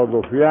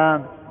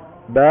تصادفی‌ان،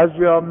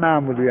 بعضی‌ها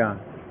معمولی‌ان.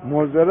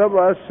 مرده را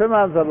باید 3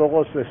 مرتبه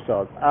غسلش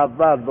داد.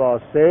 اول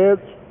با سدر،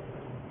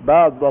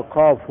 بعد با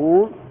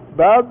کافور،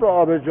 بعد با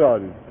آب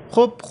جاری.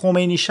 خب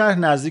خمینی شهر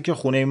نزدیک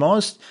خونه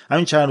ماست.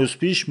 همین چند روز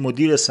پیش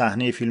مدیر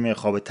صحنه فیلم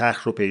خواب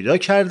تلخ رو پیدا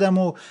کردم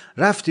و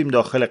رفتیم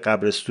داخل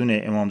قبرستون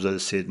امامزاده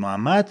سید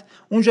محمد.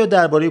 اونجا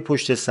درباره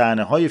پشت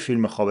صحنه های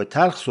فیلم خواب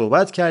تلخ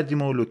صحبت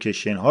کردیم و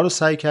لوکیشن ها رو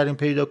سعی کردیم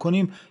پیدا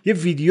کنیم. یه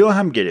ویدیو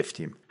هم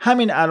گرفتیم.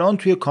 همین الان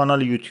توی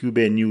کانال یوتیوب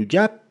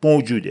نیوگپ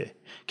موجوده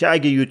که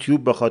اگه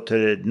یوتیوب به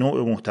خاطر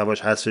نوع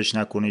محتواش حذفش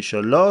نکنه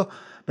انشالله.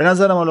 به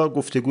نظرم حالا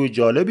گفتگوی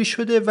جالبی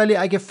شده، ولی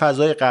اگه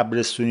فضای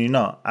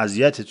قبرستونینا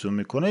اذیتتون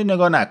میکنه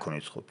نگاه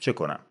نکنید. خب چه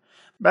کنم؟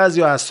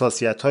 بعضیا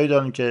حساسیت‌هایی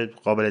دارن که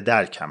قابل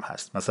درک هم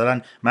هست.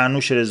 مثلا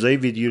معنوش رضایی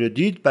ویدیو رو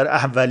دید، برای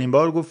اولین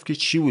بار گفت که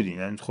چی بودین،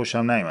 یعنی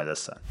خوشم نیومد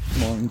اصلا.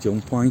 ما اینجا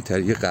اون پایین تر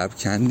یه قبر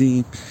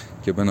کندیم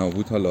که بنا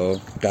بود حالا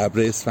قبر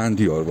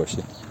اسفندیار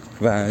باشه.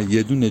 و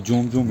یه دونه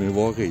جمجمه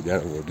واقعی در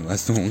آوردیم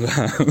از اون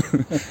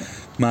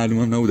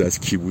معلومم نبود از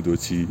کی بود و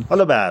چی.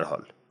 حالا به هر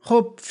حال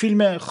خب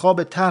فیلم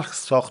خواب تلخ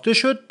ساخته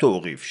شد،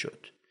 توقیف شد.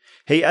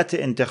 هیئت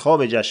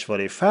انتخاب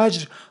جشنواره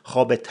فجر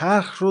خواب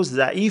تلخ رو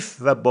ضعیف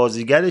و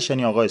بازیگرش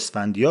یعنی آقا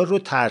اسفندیار رو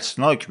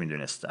ترسناک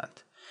میدونستند.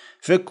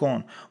 فکر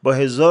کن با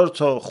 1000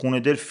 تا خونه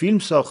دل فیلم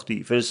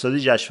ساختی، فرستادی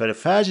جشنواره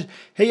فجر،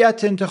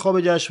 هیئت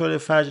انتخاب جشنواره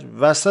فجر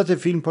وسط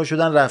فیلم پا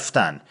شدن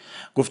رفتن،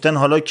 گفتن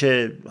حالا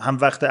که هم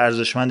وقت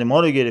ارزشمند ما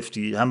رو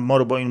گرفتی، هم ما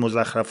رو با این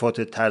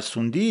مزخرفات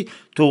ترسوندی،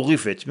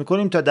 توقیفت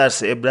میکنیم تا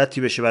درس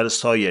عبرتی بشه برای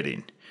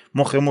سایرین.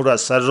 مخمون رو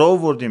از سر راه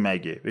آوردیم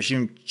مگه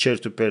بشیم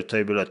چرت و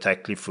پرتای بلا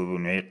تکلیف رو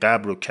ببینیم،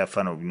 قبر و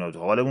کفن و اینا،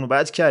 حالمون رو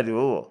بد کردی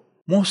بابا.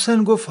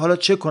 محسن گفت حالا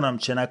چه کنم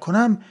چه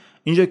نکنم،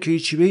 اینجا که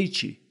هیچی به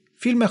هیچی.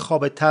 فیلم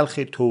خواب تلخ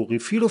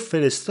توقیفی رو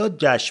فرستاد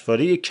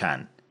جشنواره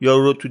کن.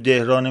 یارو رو تو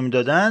دهران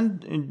نمیدادن،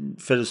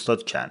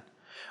 فرستاد کن.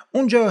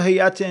 اونجا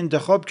هیئت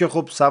انتخاب که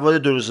خب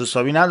سواد درست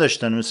حسابی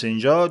نداشتن مثل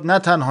اینجا، نه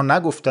تنها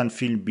نگفتن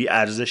فیلم بی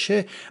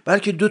ارزشه،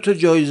 بلکه 2 تا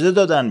جایزه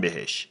دادن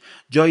بهش.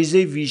 جایزه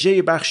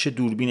ویژه بخش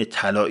دوربین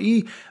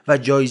طلایی و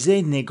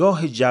جایزه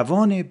نگاه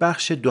جوان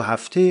بخش 2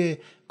 هفته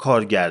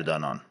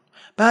کارگردانان.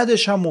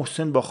 بعدش هم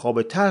محسن با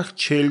خواب تلخ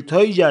 40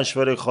 تای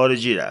جشنواره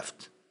خارجی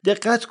رفت.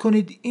 دقت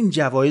کنید این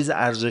جوایز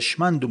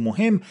ارزشمند و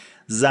مهم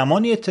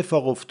زمانی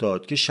اتفاق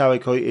افتاد که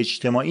شبکه‌های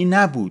اجتماعی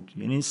نبود،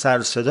 یعنی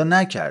سر صدا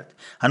نکرد.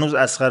 هنوز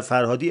اصغر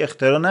فرهادی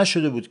اختراع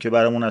نشده بود که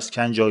برامون از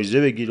کن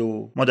جایزه بگیره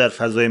و ما در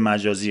فضای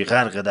مجازی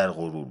غرق در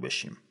غرور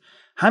بشیم.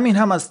 همین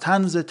هم از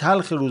طنز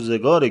تلخ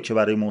روزگاره که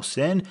برای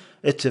محسن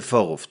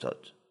اتفاق افتاد.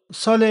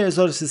 سال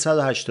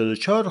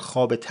 1384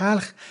 خواب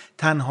تلخ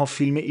تنها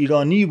فیلم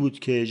ایرانی بود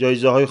که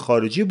جایزه های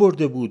خارجی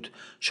برده بود.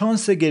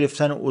 شانس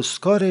گرفتن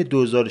اسکار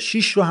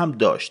 2006 رو هم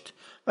داشت،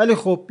 ولی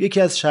خب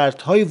یکی از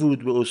شرط های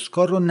ورود به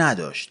اسکار رو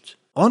نداشت.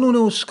 قانون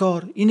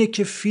اسکار اینه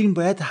که فیلم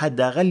باید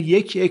حداقل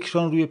 1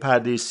 اکران روی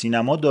پرده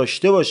سینما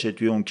داشته باشه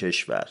توی اون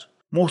کشور.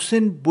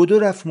 محسن بدو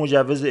رفت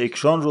مجوز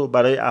اکران رو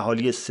برای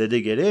اهالی سده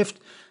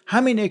گرفت.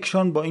 همین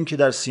اکران با اینکه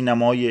در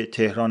سینمای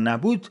تهران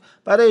نبود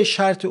برای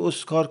شرط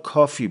اسکار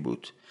کافی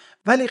بود.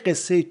 ولی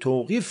قصه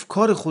توقیف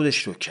کار خودش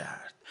رو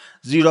کرد،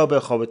 زیرا به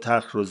خواب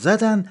تلخ رو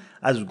زدن،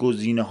 از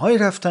گزینه‌های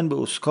رفتن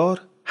به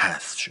اسکار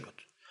حذف شد.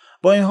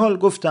 با این حال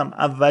گفتم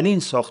اولین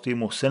ساخته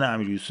محسن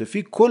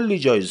امیریوسفی کلی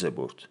جایزه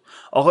برد.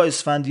 آقا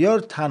اسفندیار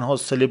تنها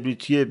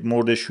سلبریتی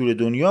مورد شور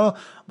دنیا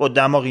با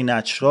دماغی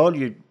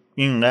نچرال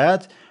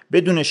اینقدر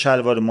بدون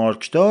شلوار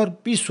مارکدار،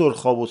 بی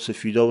سرخاب و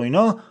سفیدا و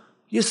اینا،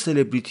 یه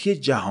سلبریتی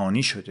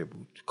جهانی شده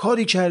بود.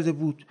 کاری کرده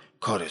بود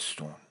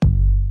کارستون.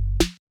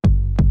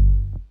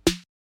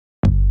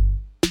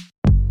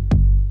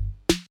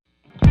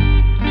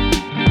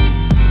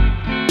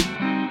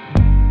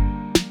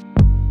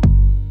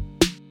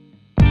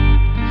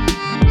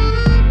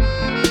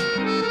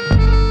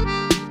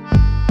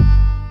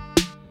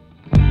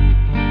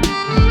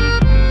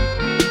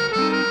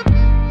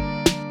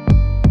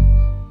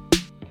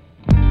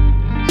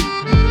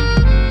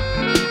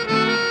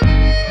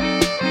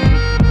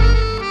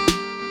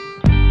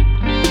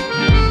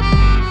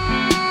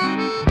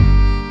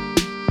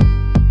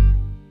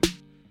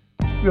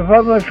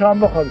 بفرما شام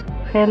بخورید.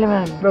 خیلی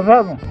ممنون.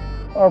 بفرما.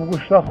 آب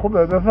گوشتا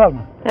خوبه،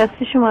 بفرما. دست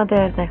شما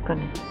درد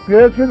نکنه.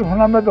 بیاید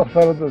تلفنم به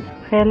دختر دوز.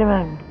 خیلی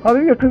ممنون. حالا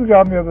یکی دیگه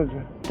هم بیا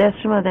بزن. دست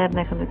شما درد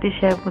نکنه.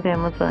 دیشب بوده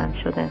مزاحم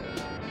شده.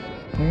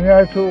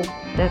 میای تو.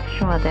 دست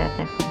شما درد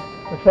نکنه.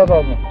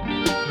 بفرما.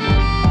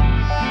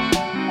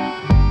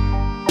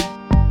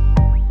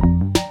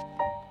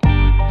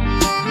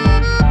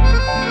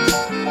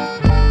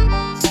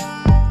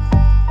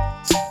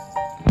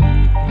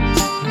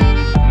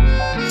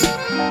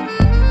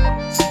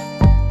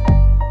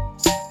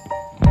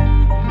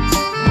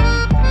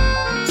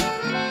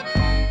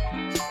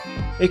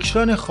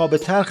 اکران خواب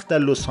تلخ در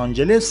لس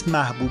آنجلس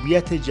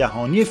محبوبیت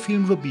جهانی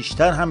فیلم رو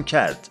بیشتر هم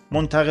کرد.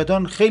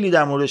 منتقدان خیلی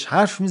در موردش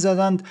حرف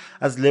می‌زدند،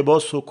 از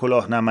لباس و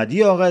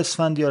کلاهنمدی آقا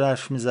اسفندیار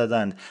حرف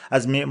می‌زدند،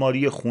 از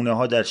معماری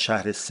خونه‌ها در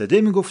شهر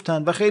سده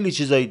می‌گفتند و خیلی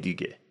چیزای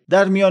دیگه.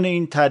 در میان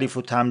این تعریف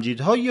و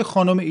تمجیدها یه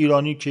خانم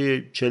ایرانی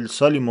که 40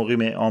 سالی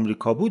مقیم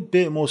آمریکا بود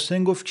به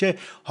محسن گفت که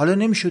حالا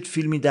نمیشد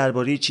فیلمی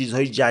درباره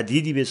چیزهای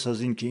جدیدی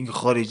بسازین که این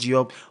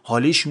خارجی‌ها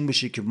حالشون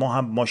بشه که ما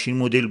هم ماشین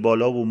مدل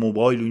بالا و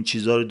موبایل و این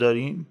چیزا رو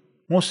داریم؟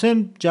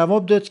 محسن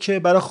جواب داد که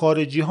برای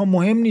خارجی ها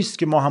مهم نیست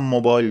که ما هم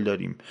موبایل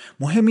داریم،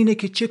 مهم اینه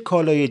که چه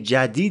کالای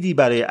جدیدی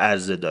برای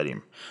عرضه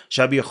داریم.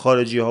 شبیه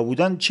خارجی ها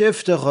بودن چه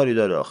افتخاری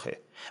داره آخه؟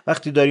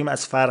 وقتی داریم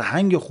از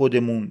فرهنگ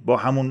خودمون با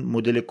همون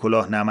مدل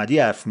کلاه نمدی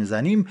حرف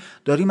میزنیم،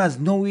 داریم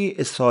از نوعی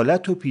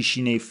اصالت و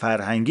پیشینه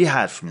فرهنگی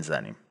حرف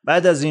میزنیم.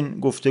 بعد از این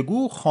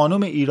گفتگو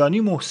خانم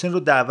ایرانی محسن رو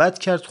دعوت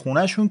کرد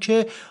خونهشون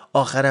که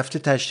آخر هفته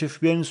تشریف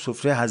بیارین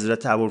سفره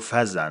حضرت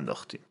ابوالفضل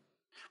انداختیم.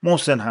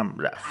 محسن هم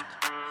رفت.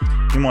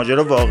 این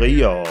ماجرا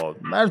واقعی ها،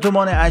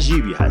 مردمان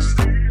عجیبی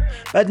هستیم.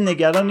 بعد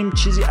نگرانیم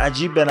چیزی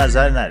عجیب به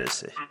نظر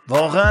نرسه.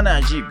 واقعا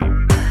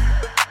عجیبیم.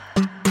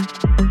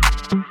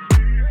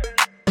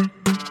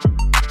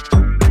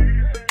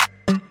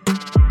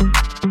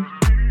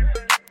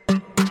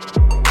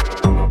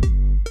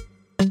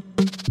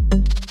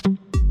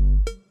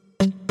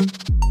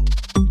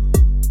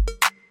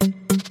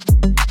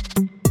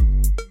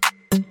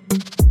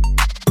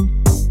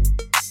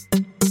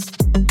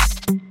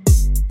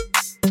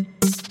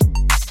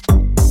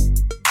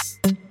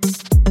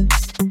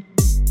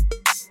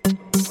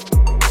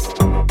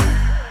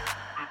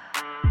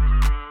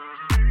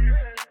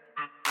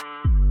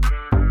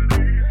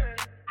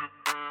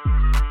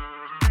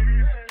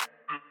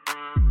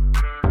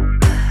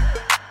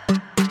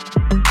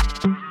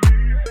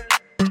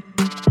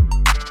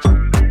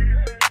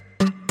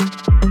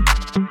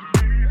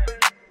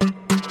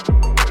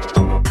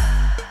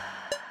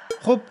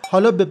 خب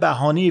حالا به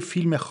بهانه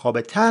فیلم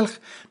خواب تلخ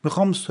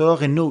میخوام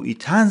سراغ نوعی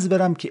طنز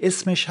برم که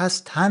اسمش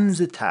هست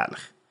طنز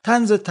تلخ.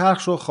 طنز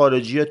تلخ رو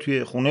خارجی‌ها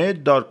توی خونه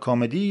دارک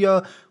کمدی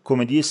یا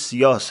کمدی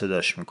سیاه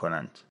صداش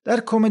میکنند. در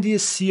کمدی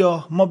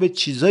سیاه ما به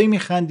چیزایی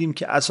میخندیم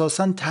که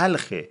اساساً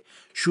تلخه.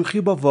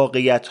 شوخی با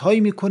واقعیت‌هایی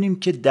میکنیم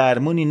که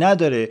درمانی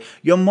نداره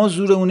یا ما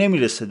زور اون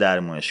نمیرسه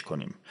درمونش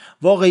کنیم.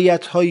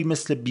 واقعیت‌هایی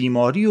مثل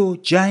بیماری و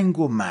جنگ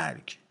و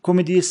مرگ.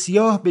 کمدی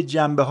سیاه به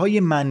جنبه‌های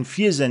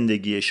منفی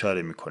زندگی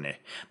اشاره میکنه.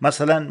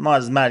 مثلا ما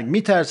از مرگ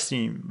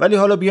میترسیم ولی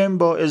حالا بیایم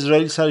با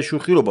اسرائیل سر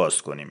شوخی رو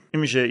باز کنیم.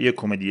 این میشه یه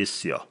کمدی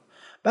سیاه.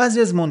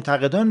 بعضی از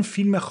منتقدان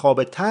فیلم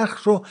خواب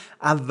تلخ رو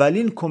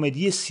اولین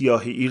کمدی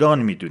سیاه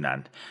ایران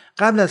میدونند.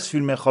 قبل از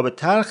فیلم خواب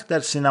تلخ در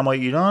سینمای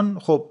ایران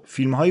خب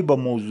فیلم‌هایی با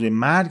موضوع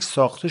مرگ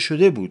ساخته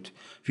شده بود.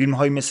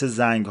 فیلم‌هایی مثل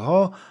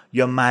زنگ‌ها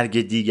یا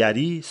مرگ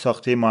دیگری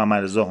ساخته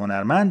محمدرضا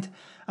هنرمند،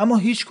 اما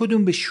هیچ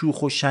کدوم به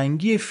شوخ و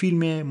شنگی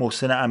فیلم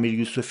محسن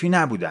امیریوسفی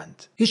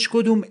نبودند. هیچ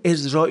کدوم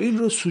اسرائیل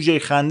رو سوژه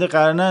خنده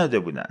قرار نداده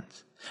بودند.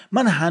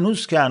 من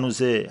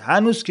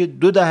هنوز که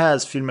 2 دهه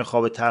از فیلم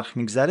خواب تلخ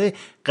میگذره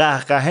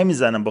قهقهه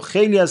میزنم با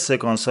خیلی از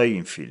سکانس‌های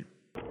این فیلم.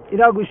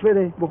 اینا گوش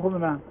بده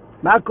بخونم.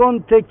 مکن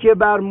تکیه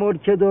بر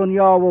ملک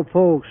دنیا و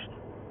پشت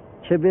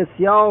که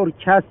بسیار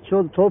کس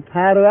شد تو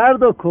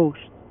پرورد و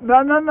کشت.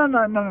 نه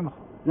نمیخوام.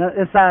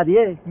 نه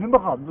سعدیه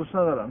نمیخوام، دوست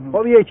ندارم.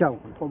 خب یکم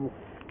خب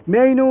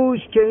مینوش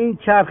که این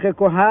چرخ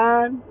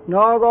کهن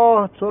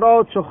ناگاه تو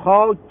را چو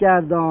خاک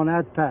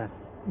گرداند پس.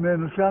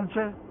 مینوشن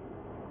چه؟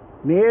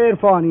 می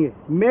عرفانیه.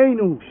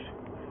 مینوش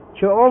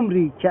که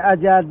عمری که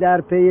اجل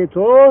در پی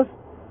توست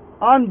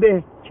آن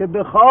به که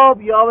به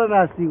خواب یا به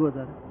مستی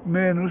گذره.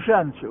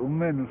 مینوشن چه؟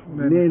 اون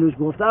مینوش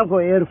گفتم که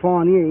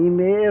عرفانیه. این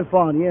می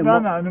عرفانیه.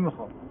 نه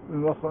نمیخوام.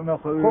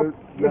 خب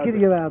یکی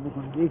دیگه برد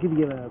بکن.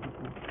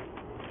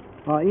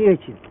 این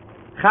یکی.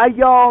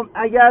 خیام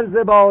اگر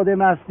زباد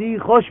مستی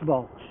خوش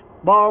باش،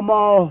 با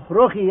ماه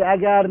رخی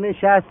اگر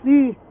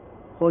نشستی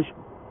خوش باش.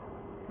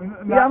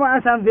 اما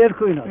اصلا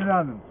ولکو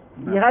اینا.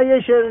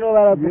 یه شعر نو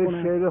برات بکنم.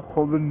 یه شعر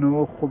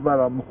خوب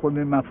برام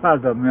میخونی. من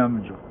فردا میام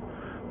اینجا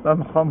و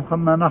میخوام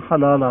من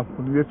حلالم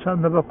کنی. یه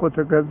چند به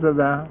کتک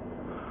زدم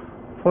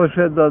فوش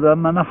دادم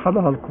من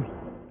حلال کن.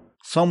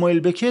 ساموئل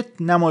بکت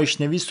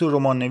نمایشنویس و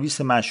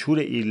رمان‌نویس مشهور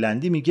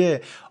ایرلندی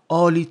میگه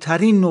عالی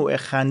ترین نوع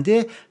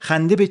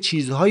خنده به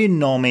چیزهای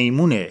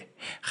نامیمونه،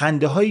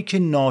 خنده هایی که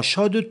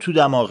ناشاد و تو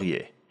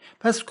دماغیه.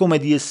 پس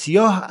کمدی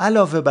سیاه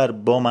علاوه بر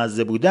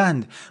بامزه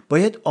بودند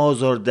باید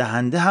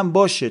آزاردهنده هم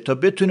باشه تا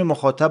بتونه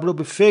مخاطب رو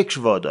به فکر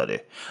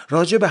واداره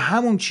راجع به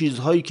همون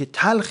چیزهایی که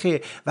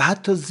تلخه و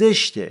حتی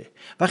زشته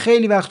و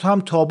خیلی وقت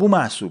هم تابو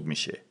محسوب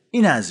میشه.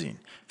 این از این.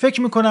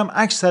 فکر میکنم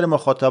اکثر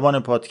مخاطبان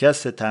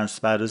پادکست طنز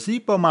پردازی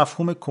با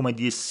مفهوم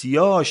کمدی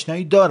سیاه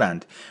آشنایی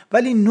دارند،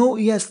 ولی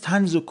نوعی از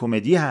طنز و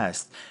کمدی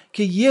هست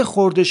که یه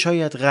خورده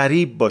شاید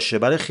غریب باشه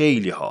برای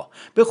خیلی ها،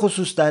 به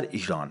خصوص در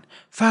ایران.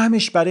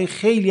 فهمش برای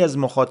خیلی از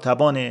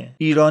مخاطبان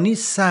ایرانی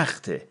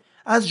سخته،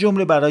 از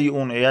جمله برای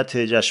اون هیئت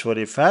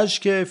جشنواره فجر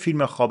که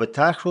فیلم خواب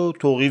تلخ رو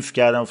توقیف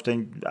کردن،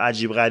 گفتن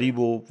عجیب غریب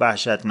و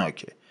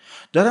وحشتناکه.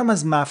 دارم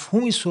از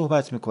مفهومی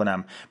صحبت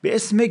میکنم به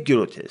اسم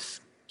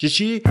گروتسک.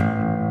 چی؟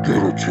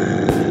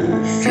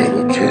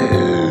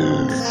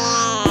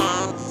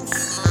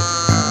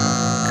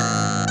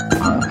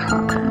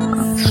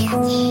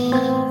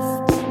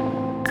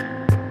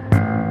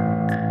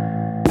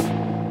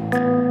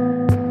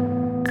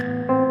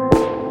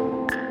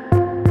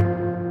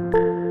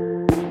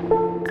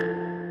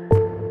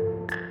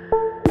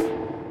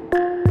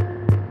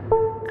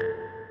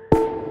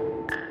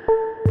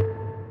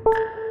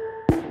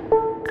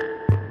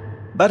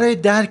 برای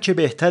درک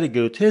بهتر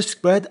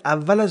گروتسک باید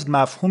اول از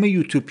مفهوم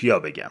یوتوپیا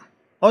بگم.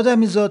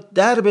 آدمیزاد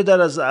در به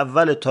در از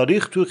اول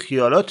تاریخ تو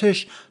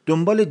خیالاتش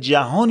دنبال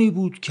جهانی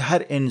بود که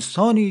هر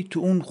انسانی تو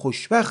اون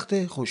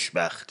خوشبخته،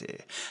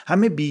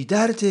 همه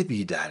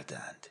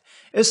بیدردند.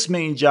 اسم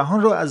این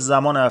جهان رو از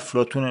زمان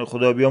افلاطون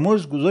خدا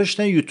بیامرز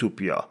گذاشتن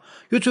یوتوپیا.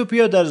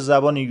 یوتوپیا در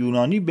زبان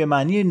یونانی به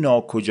معنی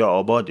ناکجا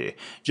آباده،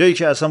 جایی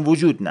که اصلا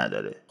وجود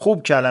نداره.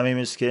 خوب کلمه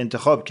مثل که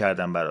انتخاب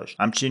کردن براش،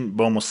 همچین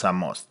با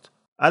مسماست.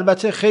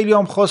 البته خیلی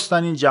هم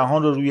خواستن این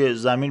جهان رو روی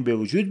زمین به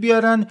وجود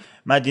بیارن،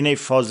 مدینه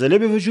فاضله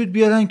به وجود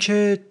بیارن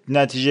که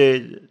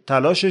نتیجه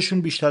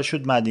تلاششون بیشتر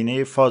شد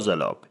مدینه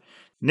فاضلاب.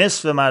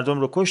 نصف مردم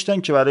رو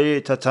کشتن که برای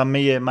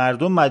تتمه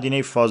مردم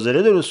مدینه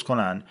فاضله درست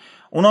کنن.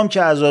 اونام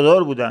که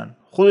عزادار بودن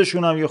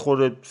خودشون هم یه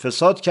خورده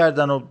فساد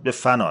کردن و به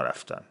فنا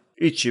رفتن.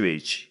 ایچی به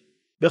ایچی.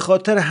 به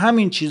خاطر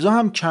همین چیزا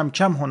هم کم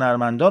کم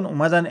هنرمندان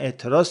اومدن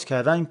اعتراض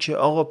کردن که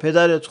آقا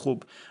پدرت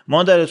خوب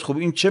مادرت خوب،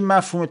 این چه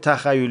مفهوم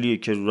تخیلیه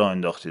که راه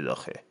انداختی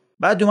داخل.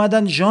 بعد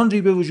اومدن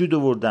ژانری به وجود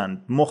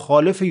آوردن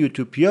مخالف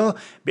یوتوپیا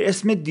به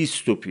اسم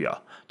دیستوپیا.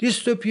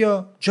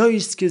 دیستوپیا جایی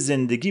است که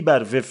زندگی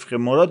بر وفق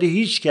مراد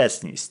هیچ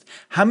کس نیست،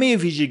 همه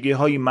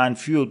ویژگی‌های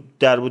منفی و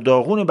درب و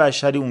داغون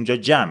بشری اونجا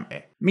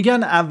جمعه.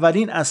 میگن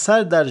اولین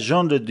اثر در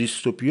ژانر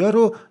دیستوپیا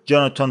رو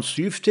جاناتان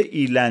سویفت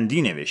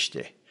ایرلندی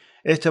نوشته.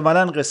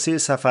 احتمالاً قصه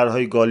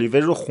سفرهای گالیور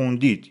رو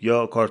خوندید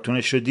یا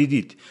کارتونش رو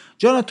دیدید.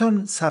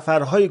 جاناتان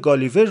سفرهای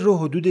گالیور رو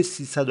حدود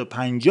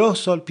 350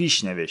 سال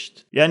پیش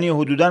نوشت. یعنی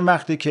حدوداً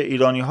وقتی که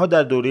ایرانی‌ها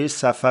در دوره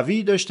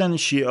صفوی داشتن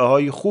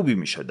شیعه‌های خوبی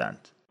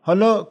می‌شدند.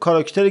 حالا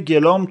کاراکتر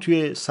گلام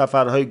توی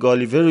سفرهای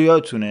گالیور رو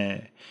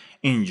یادتونه؟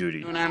 اینجوری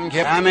میدونم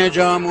که همه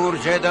جا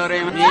مورچه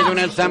داره،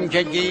 میدونستم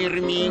که گیر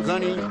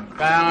میکنی،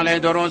 بله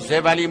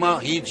درسته، ولی ما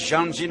هیچ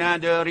شانسی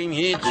نداریم،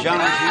 هیچ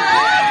شانسی.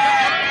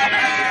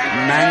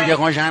 من که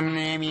خوشم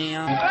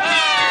نمیاد.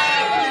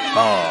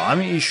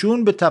 همین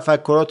ایشون به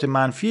تفکرات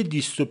منفی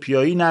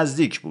دیستوپیایی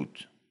نزدیک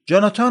بود.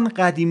 جاناتان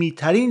قدیمی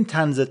ترین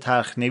طنز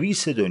تلخ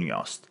نویس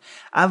دنیاست.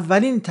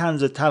 اولین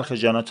طنز تلخ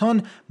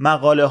جاناتان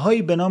مقاله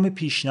هایی به نام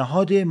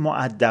پیشنهاد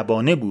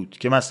مؤدبانه بود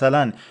که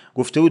مثلا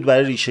گفته بود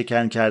برای ریشه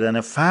کن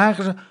کردن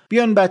فقر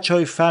بیان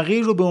بچهای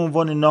فقیر رو به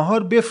عنوان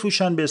ناهار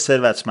بفروشن به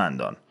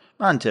ثروتمندان.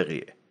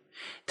 منطقیه.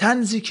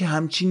 طنزی که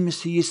همچین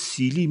مثل یه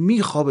سیلی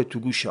میخوابه تو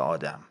گوش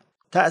آدم.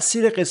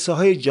 تأثیر قصه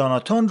های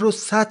جاناتان رو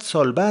 100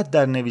 سال بعد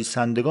در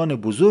نویسندگان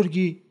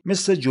بزرگی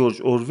مثل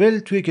جورج اورول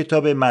توی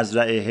کتاب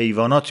مزرعه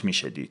حیوانات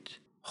میشه دید.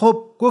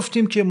 خب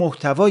گفتیم که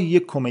محتوای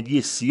یک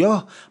کمدی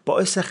سیاه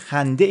باعث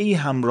خنده ای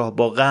همراه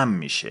با غم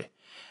میشه.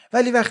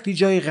 ولی وقتی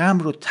جای غم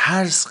رو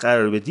ترس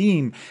قرار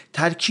بدیم،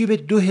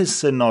 ترکیب دو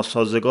حس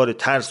ناسازگار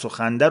ترس و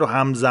خنده رو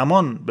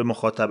همزمان به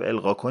مخاطب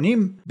القا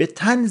کنیم، به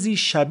طنزی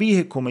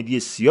شبیه کمدی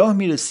سیاه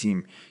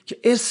میرسیم که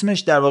اسمش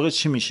در واقع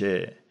چی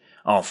میشه؟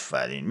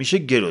 آفرین، میشه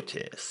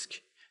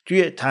گروتسک.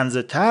 توی طنز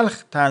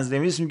تلخ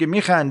طنزنویس میگه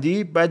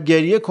میخندی باید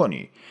گریه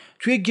کنی.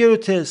 توی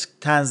گروتسک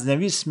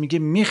طنزنویس میگه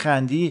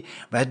میخندی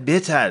باید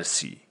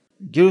بترسی.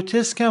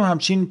 گروتسک هم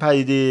همچین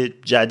پدیده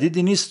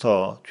جدیدی نیست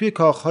تا توی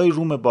کاخهای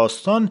روم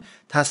باستان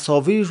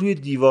تصاویر روی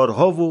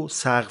دیوارها و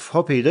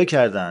سقفها پیدا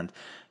کردند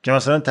که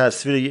مثلا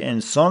تصویر یه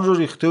انسان رو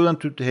ریخته بودن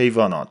تو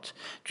حیوانات،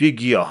 توی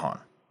گیاهان.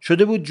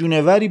 شده بود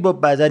جونوری با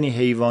بدنی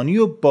حیوانی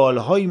و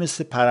بالهایی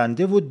مثل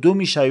پرنده و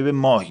دمی شبیه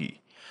ماهی،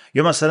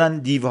 یا مثلا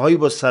دیوهایی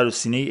با سر و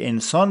سینه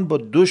انسان با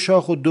 2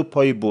 شاخ و 2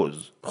 پای بز.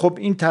 خب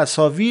این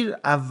تصاویر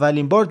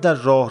اولین بار در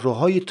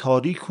راهروهای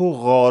تاریک و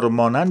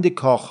غارمانند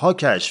کاخها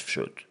کشف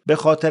شد. به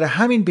خاطر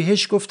همین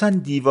بهش گفتن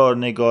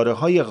دیوارنگاره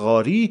های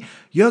غاری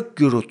یا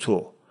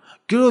گروتو.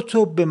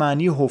 گروتو به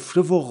معنی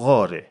حفره و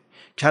غاره.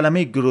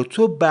 کلمه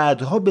گروتو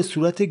بعدها به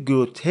صورت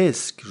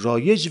گروتسک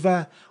رایج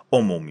و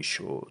عمومی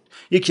شد.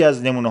 یکی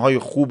از نمونه‌های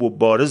خوب و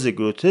بارز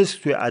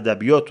گروتسک توی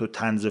ادبیات و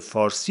طنز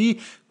فارسی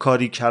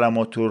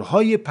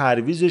کاریکاتورهای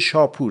پرویز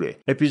شاپوره.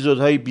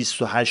 اپیزودهای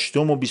 28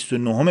 و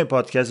 29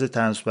 پادکست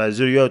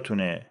طنزپردازی رو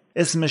یادتونه؟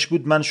 اسمش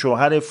بود من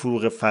شوهر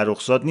فروغ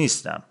فرخزاد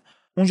نیستم.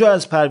 اونجا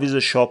از پرویز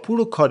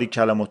شاپور و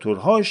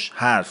کاریکاتورهاش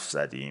حرف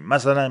زدیم.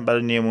 مثلا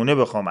برای نمونه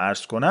بخوام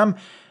عرض کنم،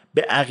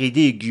 به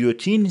عقیده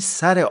گیوتین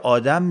سر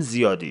آدم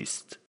زیادی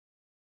است.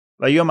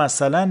 و یا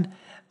مثلا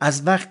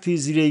از وقتی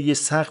زیر یه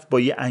سقف با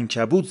یه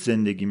عنکبوت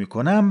زندگی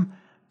میکنم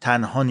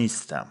تنها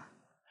نیستم.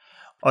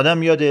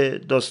 آدم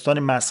یاد داستان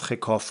مسخ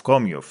کافکا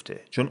میفته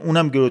چون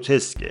اونم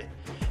گروتسکه.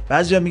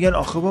 بعضیا میگن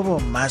آخه بابا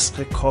مسخ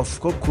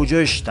کافکا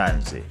کجاش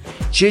طنزه؟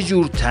 چه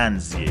جور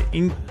طنزیه؟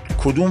 این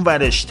کدوم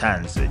ورش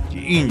طنزه؟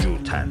 این جور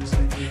طنزه.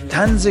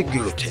 طنز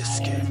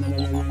گروتسکه.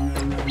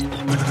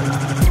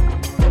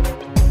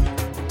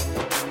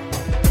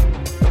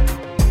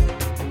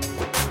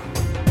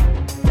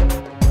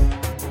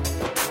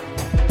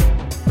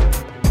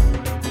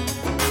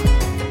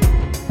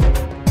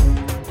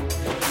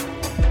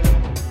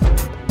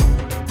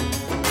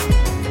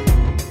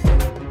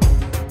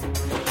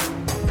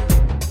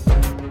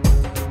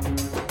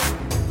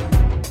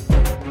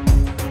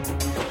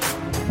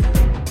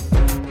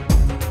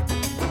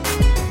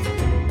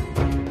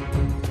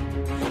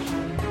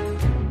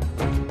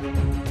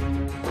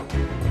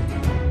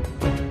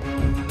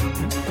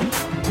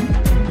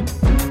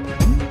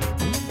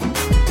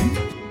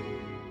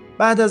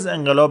 بعد از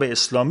انقلاب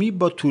اسلامی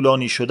با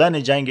طولانی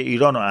شدن جنگ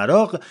ایران و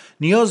عراق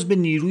نیاز به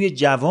نیروی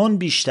جوان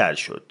بیشتر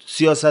شد.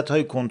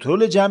 سیاست‌های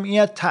کنترل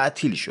جمعیت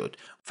تعطیل شد.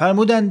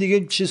 فرمودن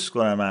دیگه چیز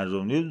کنن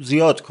مردم،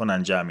 زیاد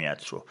کنن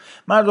جمعیت رو.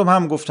 مردم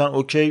هم گفتن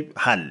اوکی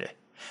حله.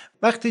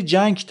 وقتی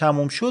جنگ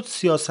تموم شد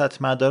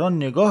سیاستمداران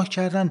نگاه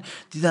کردن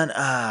دیدن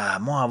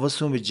ما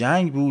حواسمون به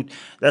جنگ بود،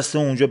 دست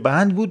اونجا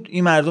بند بود،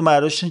 این مردم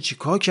برداشتن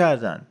چیکار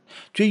کردن؟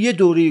 توی یه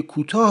دوره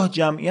کوتاه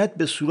جمعیت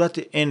به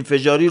صورت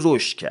انفجاری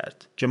رشد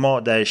کرد که ما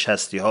در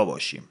 60 ها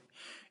باشیم.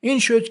 این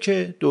شد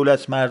که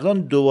دولت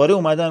مردان دوباره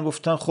اومدن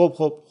گفتن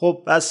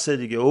خب بس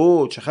دیگه،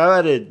 چه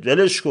خبره،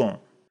 دلش کن.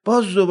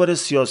 باز دوباره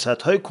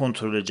سیاست‌های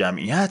کنترل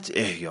جمعیت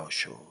احیا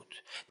شد.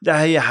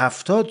 دهه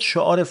 70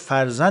 شعار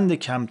فرزند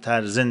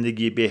کمتر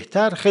زندگی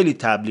بهتر خیلی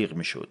تبلیغ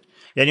میشد.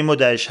 یعنی ما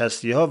در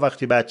 60 ها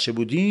وقتی بچه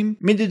بودیم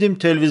میدیدیم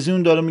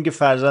تلویزیون داره میگه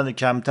فرزند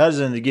کمتر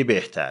زندگی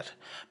بهتر.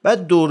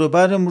 بعد دور و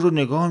برمون رو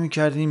نگاه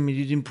میکردیم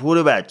میدیدیم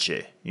پر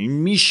بچه. این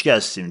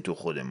میشکستیم تو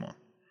خودمون.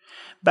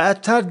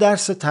 بعدتر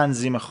درس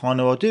تنظیم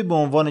خانواده به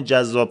عنوان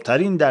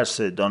جذابترین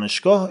درس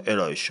دانشگاه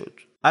ارائه شد.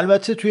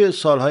 البته توی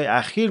سالهای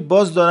اخیر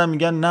باز دارن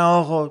میگن نه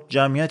آقا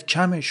جمعیت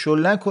کمه،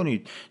 شل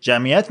نکنید،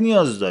 جمعیت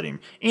نیاز داریم،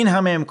 این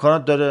همه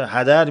امکانات داره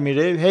هدر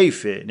میره،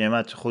 حیفه،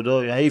 نعمت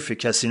خدا حیفه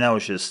کسی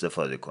نباشه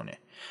استفاده کنه.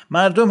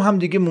 مردم هم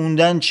دیگه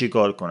موندن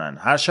چیکار کنن،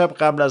 هر شب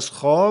قبل از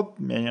خواب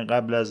یعنی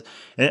قبل از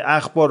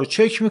اخبار رو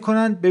چک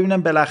میکنن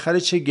ببینن بالاخره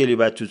چه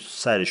گلیبت تو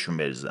سرشون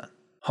بریزن.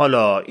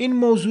 حالا این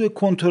موضوع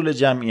کنترل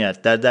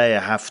جمعیت در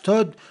دهه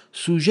 70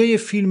 سوژه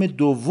فیلم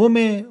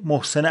دوم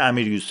محسن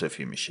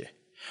امیریوسفی میشه.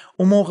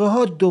 اون موقع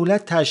ها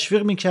دولت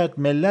تشویق میکرد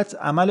ملت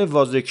عمل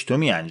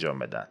وازکتومی انجام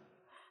بدن.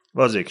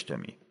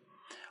 وازکتومی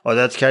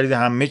عادت کردید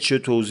همه چی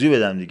توضیح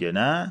بدم دیگه،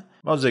 نه؟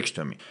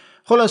 وازکتومی.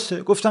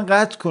 خلاصه گفتن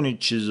قطع کنید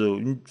چیزو،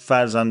 این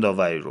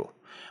فرزندآوری رو.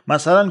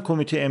 مثلا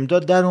کمیته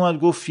امداد در اومد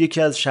گفت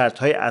یکی از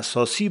شرطهای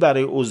اساسی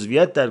برای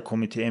عضویت در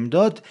کمیته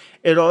امداد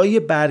ارائه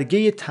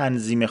برگه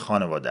تنظیم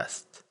خانواده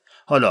است.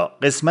 حالا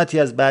قسمتی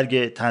از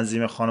برگ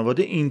تنظیم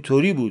خانواده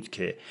اینطوری بود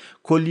که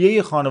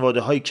کلیه خانواده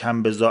های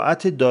کم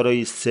بضاعت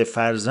دارای 3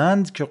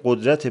 فرزند که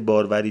قدرت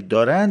باروری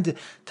دارند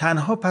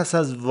تنها پس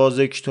از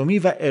وازکتومی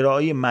و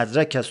ارائه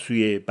مدرک از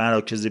سوی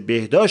مراکز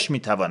بهداشت می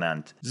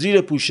توانند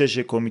زیر پوشش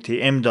کمیته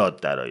امداد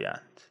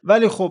درآیند.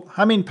 ولی خب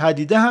همین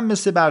پدیده هم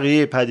مثل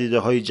بقیه پدیده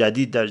های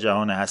جدید در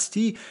جهان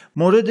هستی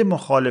مورد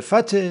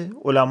مخالفت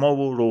علما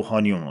و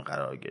روحانیون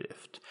قرار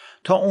گرفت.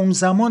 تا اون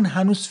زمان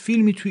هنوز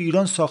فیلمی تو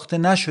ایران ساخته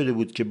نشده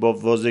بود که با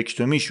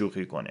وازکتومی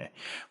شوخی کنه.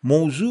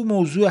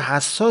 موضوع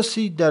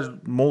حساسی در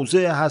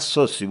موضع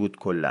حساسی بود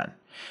کلاً.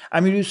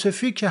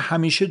 امیریوسفی که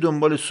همیشه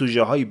دنبال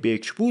سوژه های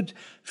بکر بود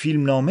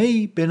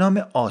فیلمنامه‌ای به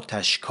نام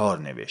آتشکار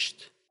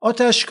نوشت.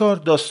 آتشکار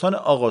داستان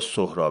آقا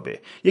سهرابه،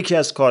 یکی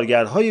از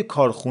کارگرهای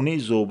کارخونه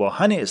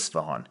ذوباهن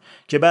اصفهان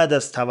که بعد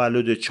از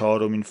تولد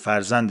 4مین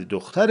فرزند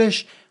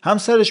دخترش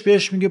همسرش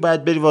بهش میگه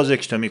باید بری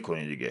وازکتومی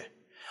کنی دیگه.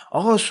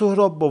 آقا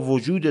سهراب با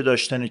وجود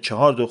داشتن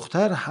 4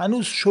 دختر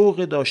هنوز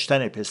شوق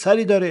داشتن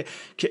پسری داره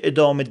که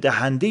ادامه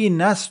دهنده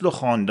نسل و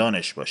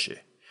خاندانش باشه.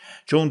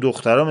 چون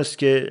دخترام است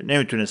که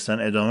نمیتونستن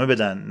ادامه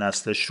بدن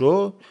نسلش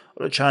رو،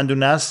 چند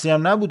نسلی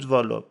هم نبود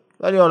والا،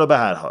 ولی حالا به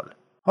هر حال.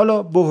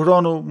 حالا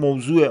بحران و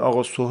موضوع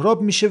آقا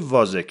سهراب میشه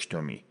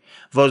وازکتومی.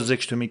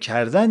 وازکتومی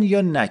کردن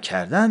یا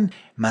نکردن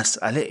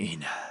مسئله این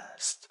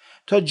است.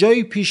 تا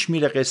جایی پیش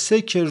میره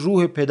قصه که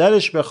روح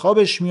پدرش به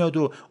خوابش میاد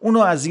و اونو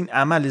از این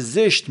عمل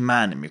زشت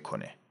منع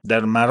میکنه. در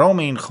مرام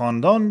این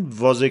خاندان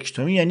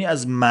وازکتومی یعنی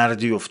از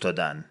مردی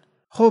افتادن.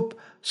 خب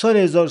سال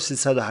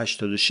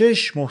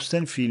 1386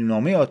 محسن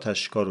فیلمنامه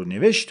آتشکار رو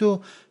نوشت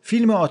و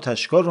فیلم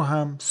آتشکار رو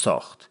هم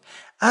ساخت.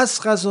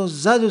 از قضا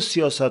زد و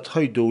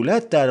سیاست‌های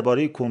دولت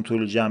درباره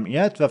کنترل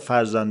جمعیت و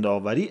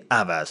فرزندآوری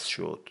عوض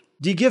شد.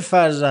 دیگه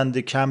فرزند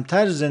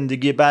کمتر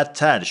زندگی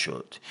بدتر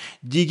شد.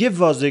 دیگه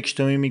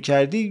وازکتومی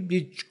میکردی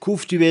هیچ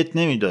کوفتی بهت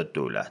نمیداد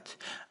دولت.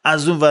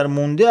 از اون ور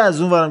مونده،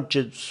 از اون ورم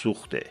که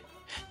سوخته.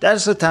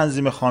 درس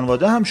تنظیم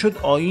خانواده هم شد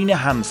آیین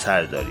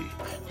همسرداری.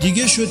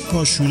 دیگه شد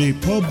پاشوره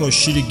پا با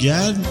شیر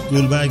گرم،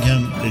 گلبرگ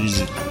هم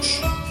بریزید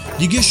توش.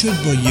 دیگه شد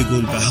با یه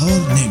گل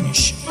بهار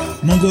نمیشه.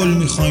 ما گل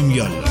میخوایم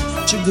یالا،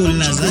 چه گل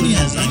نزنی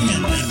از این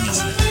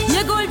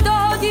یه گل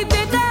دادی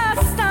به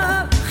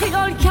دستم،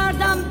 خیال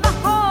کردم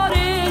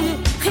بهاره،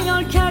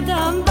 خیال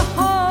کردم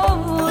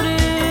بهاره.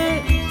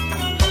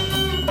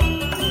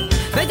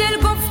 به دل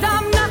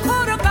گفتم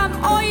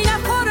نخورقم، آی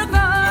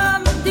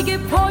نخورقم، دیگه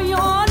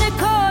پایان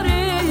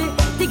کاره،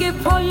 دیگه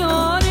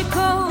پایان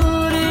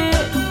کاره.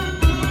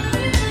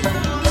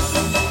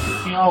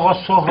 این آقا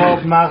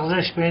سهراب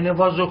مغزش بین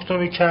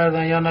وازکتومی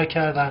کردن یا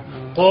نکردن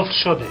قفل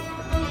شده.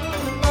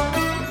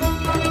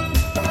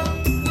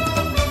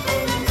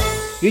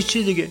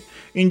 هیچی دیگه.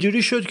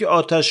 اینجوری شد که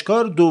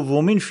آتشکار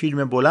دومین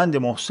فیلم بلند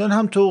محسن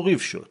هم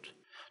توقیف شد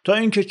تا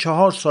اینکه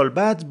 4 سال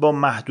بعد با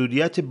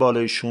محدودیت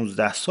بالای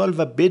 16 سال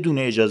و بدون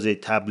اجازه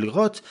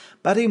تبلیغات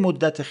برای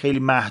مدت خیلی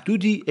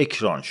محدودی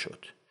اکران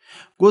شد.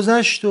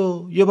 گذشت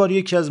و یه بار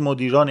یکی از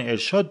مدیران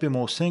ارشاد به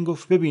محسن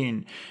گفت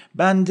ببین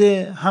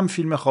بنده هم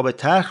فیلم خواب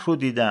تلخ رو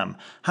دیدم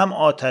هم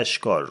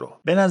آتشکار رو.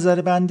 به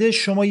نظر بنده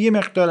شما یه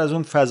مقدار از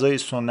اون فضای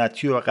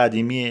سنتی و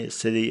قدیمی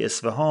صدای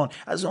اصفهان،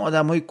 از اون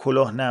آدمای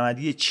کلاه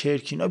نمدی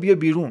چرکینا بیا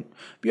بیرون.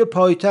 بیا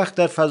پایتخت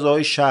در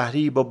فضاهای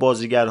شهری با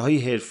بازیگرهای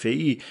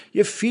حرفه‌ای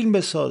یه فیلم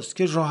بساز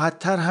که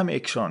راحت‌تر هم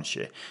اکران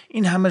شه.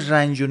 این همه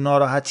رنج و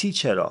ناراحتی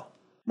چرا؟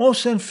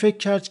 محسن فکر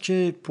کرد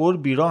که پر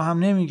بیرا هم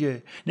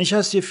نمیگه.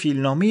 نشست یه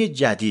فیلمنامه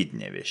جدید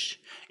نوشت.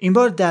 این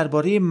بار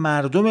درباره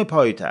مردم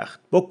پایتخت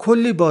با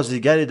کلی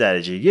بازیگر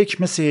درجه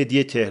 1 مثل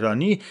هدیه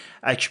تهرانی،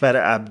 اکبر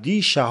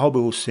عبدی،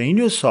 شهاب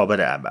حسینی و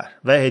صابر ابر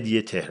و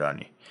هدیه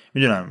تهرانی.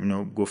 میدونم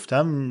اینو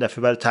گفتم،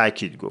 دفعه برای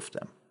تأکید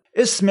گفتم.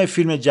 اسم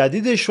فیلم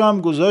جدیدش رو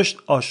هم گذاشت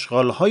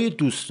آشغال‌های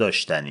دوست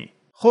داشتنی.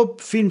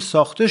 خب فیلم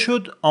ساخته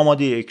شد،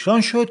 آماده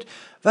اکران شد،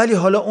 ولی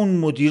حالا اون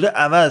مدیر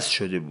عوض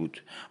شده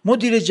بود.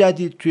 مدیر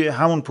جدید توی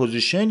همون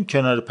پوزیشن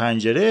کنار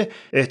پنجره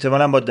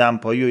احتمالاً با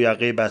دمپایی و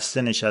یقه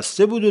بسته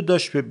نشسته بود و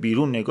داشت به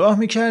بیرون نگاه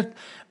میکرد.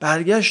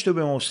 برگشت و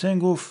به محسن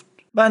گفت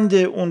بنده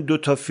اون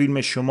 2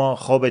 فیلم شما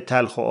خواب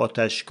تلخ و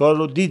آتشکار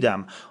رو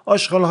دیدم،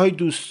 آشغال‌های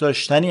دوست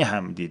داشتنی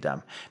هم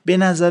دیدم. به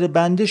نظر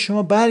بنده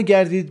شما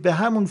برگردید به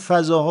همون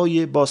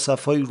فضاهای با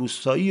صفای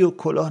روستایی و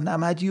کلاه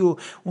نمدی و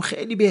اون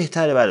خیلی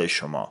بهتره برای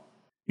شما.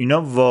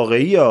 اینا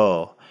واقعی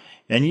ها،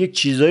 یعنی یک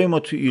چیزایی ما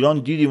تو ایران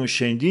دیدیم و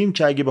شنیدیم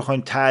که اگه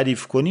بخوایم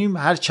تعریف کنیم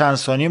هر چند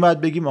ثانیه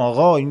باید بگیم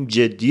آقا این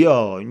جدیه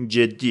این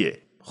جدیه.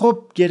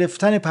 خب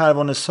گرفتن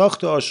پروانه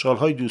ساخت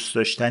آشغال‌های دوست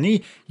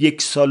داشتنی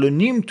 1.5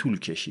 سال طول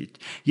کشید.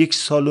 1.5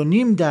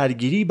 سال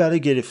درگیری برای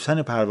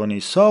گرفتن پروانه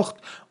ساخت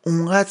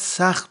اونقدر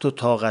سخت و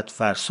طاقت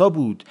فرسا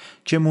بود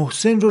که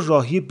محسن رو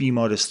راهی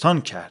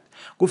بیمارستان کرد.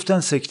 گفتن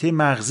سکته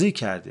مغزی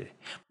کرده.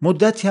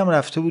 مدتی هم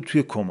رفته بود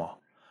توی کما.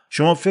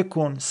 شما فکر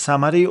کن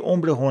ثمره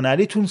عمر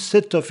هنریتون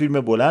 3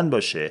 فیلم بلند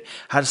باشه،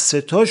 هر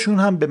 3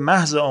 هم به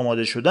محض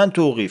آماده شدن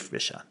توقیف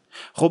بشن.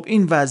 خب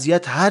این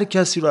وضعیت هر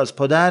کسی رو از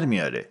پا در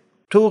میاره.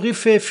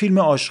 توقیف فیلم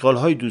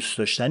آشغال‌های دوست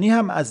داشتنی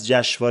هم از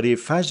جشنواره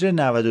فجر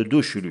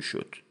 92 شروع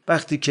شد.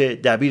 وقتی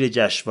که دبیر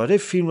جشنواره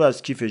فیلم رو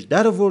از کیفش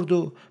در آورد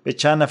و به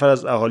چند نفر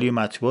از اهالی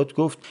مطبوعات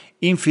گفت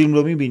این فیلم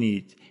رو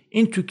می‌بینید،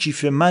 این تو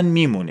کیف من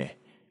میمونه.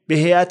 به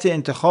هیئت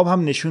انتخاب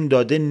هم نشون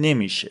داده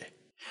نمیشه.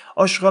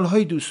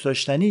 آشغال‌های دوست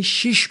داشتنی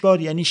 6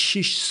 بار یعنی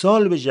 6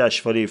 سال به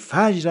جشنواره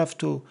فجر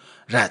رفت و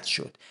رد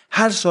شد.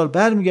 هر سال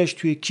برمیگشت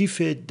توی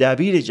کیف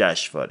دبیر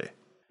جشنواره.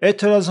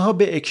 اعتراضها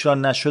به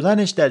اکران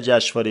نشدنش در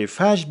جشنواره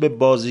فجر به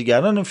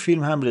بازیگران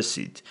فیلم هم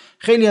رسید.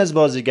 خیلی از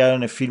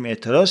بازیگران فیلم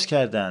اعتراض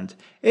کردند.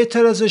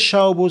 اعتراض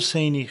شهاب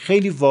حسینی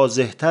خیلی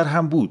واضح‌تر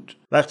هم بود.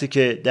 وقتی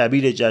که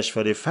دبیر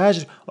جشنواره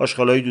فجر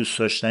آشغال‌های دوست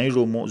داشتنی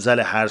رو معضل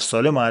هر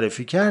ساله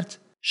معرفی کرد،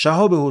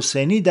 شهاب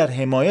حسینی در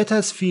حمایت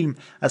از فیلم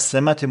از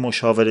سمت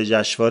مشاور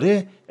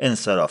جشنواره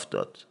انصراف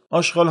داد.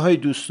 آشغال‌های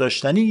دوست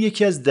داشتنی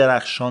یکی از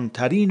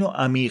درخشانترین و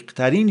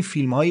عمیق‌ترین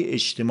فیلم‌های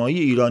اجتماعی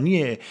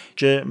ایرانیه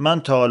که من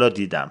تا حالا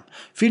دیدم.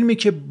 فیلمی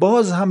که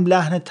باز هم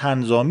لحن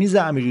طنزآمیز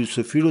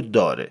امیریوسفی رو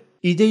داره.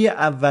 ایده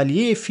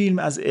اولیه فیلم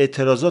از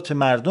اعتراضات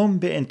مردم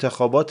به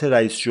انتخابات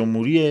رئیس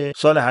جمهوری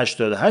سال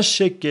 88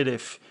 شکل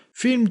گرفت.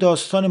 فیلم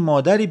داستان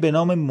مادری به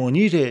نام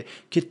منیره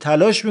که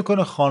تلاش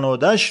میکنه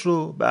خانواده‌اش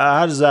رو به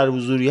هر ضرب و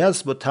زوری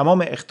هست با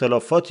تمام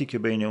اختلافاتی که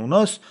بین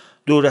اوناست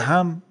دور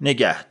هم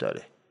نگه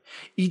داره.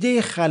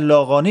 ایده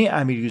خلاقانه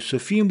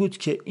امیریوسفی این بود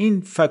که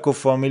این فک و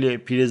فامیل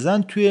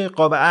پیرزن توی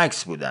قاب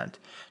عکس بودند.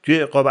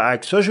 توی قاب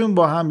عکساشون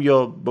با هم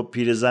یا با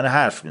پیرزن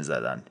حرف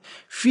میزدند.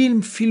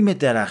 فیلم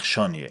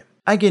درخشانیه.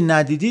 اگه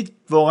ندیدید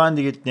واقعا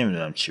دیگه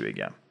نمیدونم چی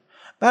بگم.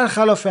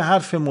 برخلاف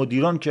حرف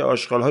مدیران که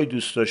آشغال‌های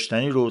دوست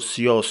داشتنی رو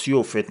سیاسی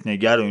و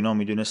فتنه‌گر و اینا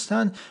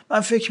میدونستن، من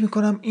فکر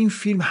میکنم این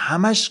فیلم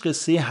همش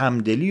قصه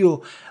همدلی و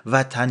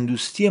وطن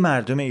دوستی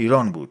مردم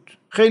ایران بود.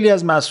 خیلی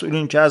از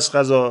مسئولین که از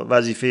قضا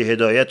وظیفه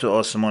هدایت و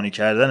آسمانی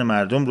کردن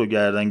مردم رو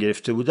گردن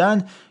گرفته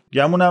بودن،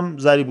 گمونم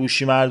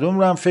زریبوشی مردم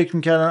رو هم فکر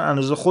میکردن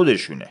اندازه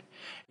خودشونه.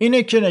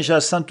 اینه که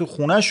نشستن تو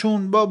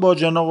خونهشون با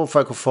باجناق و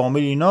فک و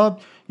فامیل اینا،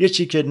 یه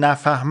چی که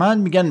نفهمن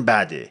میگن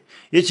بده،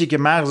 یه چی که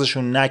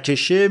مغزشون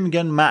نکشه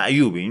میگن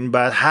معیوب، این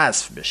باید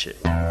حذف بشه.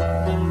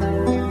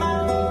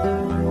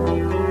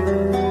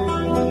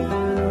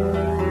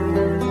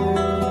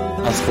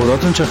 از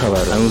خداتون چه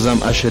خبره؟ هنوزم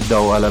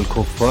اشداء علی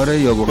الکفاره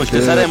یا گفته پشت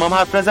سر امام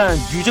حرف نزن،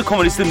 جوجه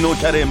کمونیست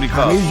نوکر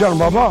امریکا. امیر جان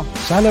بابا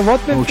صلوات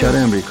بفرست. نوکر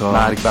امریکا؟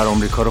 مرگ بر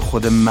امریکا رو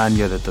خود من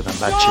یادت دادم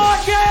بچه.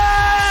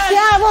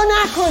 دعوا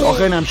نکنید.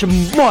 آخه نمیشه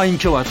ما این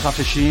که باید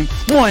خفه شیم،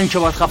 ما این که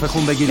باید خفه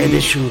خون بگیریم.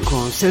 ولشون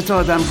کن. 3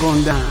 آدم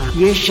گندن،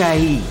 یه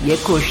شهید، یه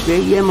کشته،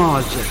 یه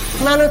مهاجر.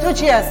 من و تو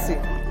چی هستی؟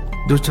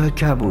 2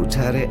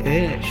 کبوتر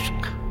عشق.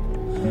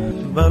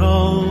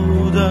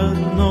 برادر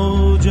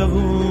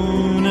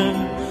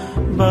نوجوونه،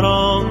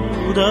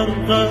 برادر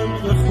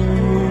غرق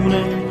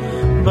خونه،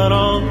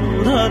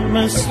 برادر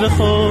مثل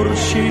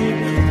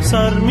خورشید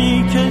سر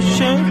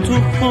میکشه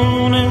تو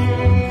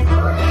خونه.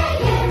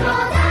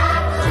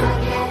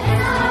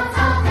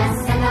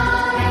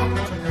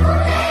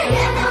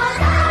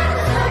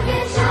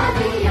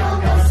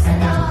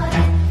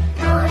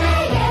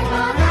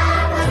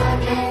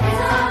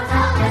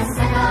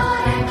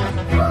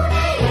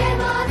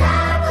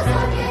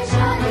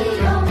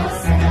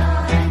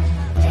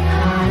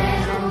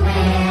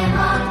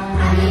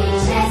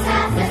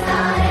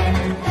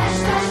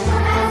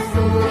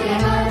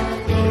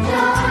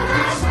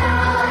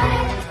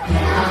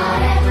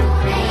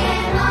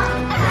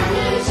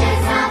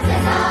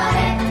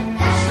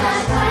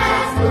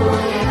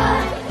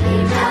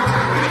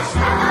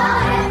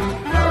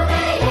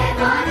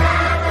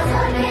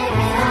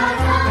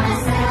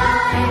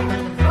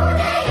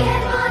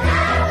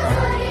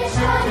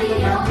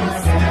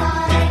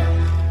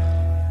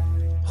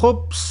 خب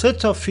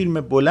 3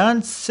 فیلم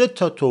بلند، 3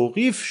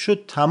 توقیف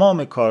شد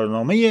تمام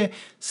کارنامه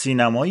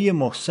سینمایی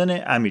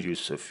محسن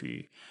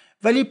امیریوسفی.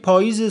 ولی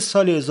پاییز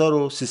سال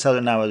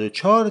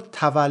 1394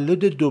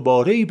 تولد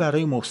دوباره‌ای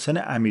برای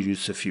محسن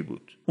امیریوسفی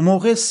بود. اون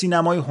موقع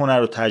سینمای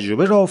هنر و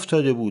تجربه راه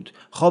افتاده بود.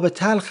 خواب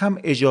تلخ هم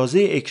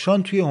اجازه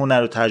اکران توی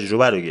هنر و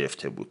تجربه رو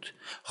گرفته بود.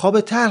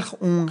 خواب تلخ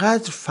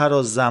اونقدر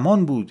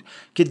فرازمان بود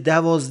که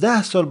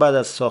 12 سال بعد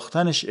از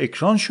ساختنش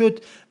اکران شد،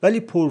 ولی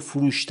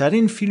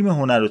پرفروشترین فیلم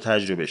هنر و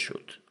تجربه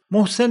شد.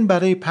 محسن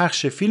برای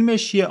پخش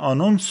فیلمش یه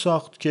آنونس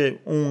ساخت که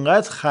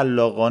اونقدر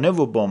خلاقانه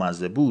و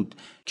بامزه بود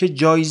که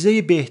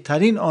جایزه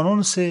بهترین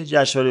آنونس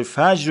جشنواره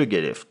فجر رو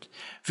گرفت.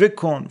 فکر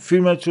کن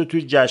فیلمت رو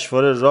توی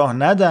جشنواره راه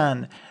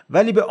ندن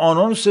ولی به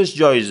آنونسش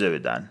جایزه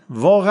بدن.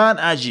 واقعا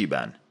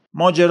عجیبن.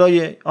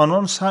 ماجرای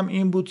آنونس هم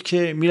این بود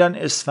که میرن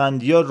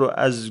اسفندیار رو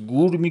از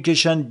گور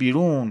میکشن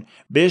بیرون،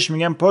 بهش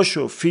میگن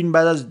پاشو فیلم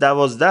بعد از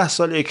 12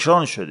 سال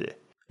اکران شده.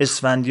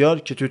 اسفندیار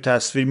که تو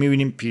تصویر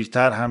میبینیم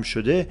پیرتر هم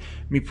شده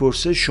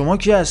میپرسه شما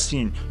کی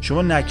هستین؟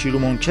 شما نکیر و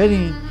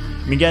منکرین؟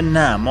 میگن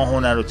نه ما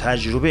هنر و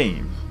تجربه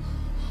ایم.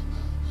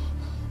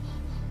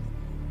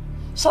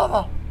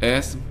 سلام.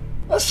 اسم؟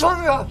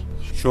 اسفندیار.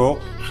 شغل؟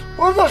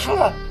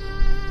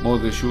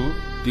 مردشور.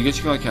 دیگه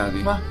چیکار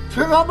کردی؟ من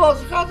فیلم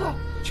بازی کردم.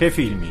 چه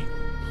فیلمی؟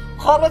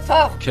 خواب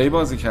تلخ. کی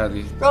بازی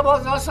کردی؟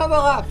 12 سال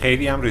قبل.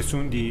 خیلی هم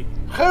رسوندی؟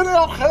 خیلی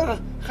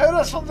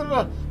رسوندی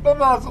به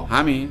مردم.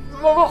 همین؟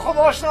 ما با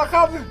خودش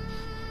نکردیم.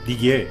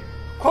 دیگه؟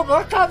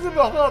 کمک کردیم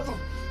به مردم.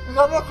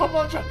 میگم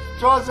کمک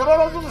جایزه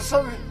رو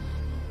رسوندی.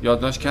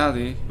 یادداشت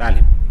کردی؟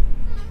 بله.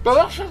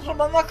 ببخشید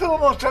شما نکنه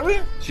مرتبی؟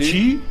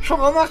 چی؟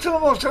 شما نکنه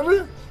مرتبی؟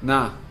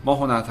 نه ما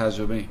هنر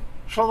تجربه ایم.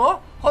 شما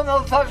هنر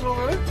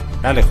تجربه؟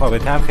 بله خواب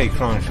تلخ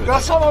اکران شد.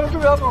 دستم رو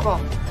بیاد بابا.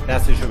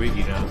 دستشو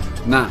بگیرم؟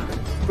 نه.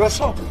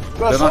 ببخشید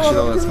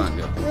آقا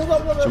اسفندیار،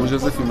 شما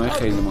جزو فیلم‌های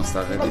خیلی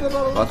مستقلی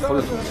باید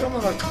خودتون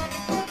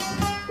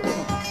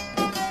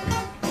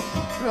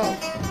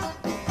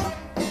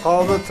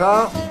خواب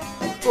تلخ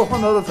تو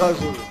هنر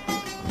تجربه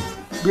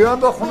بیان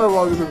به خونه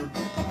واقعی ببین.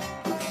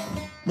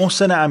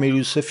 محسن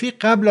امیریوسفی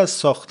قبل از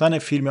ساختن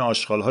فیلم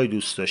آشغال‌های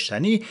دوست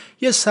داشتنی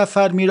یه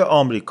سفر میره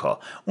آمریکا.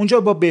 اونجا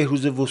با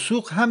بهروز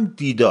وثوق هم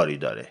دیداری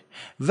داره.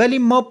 ولی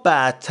ما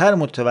بعدتر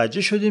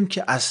متوجه شدیم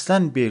که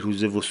اصلاً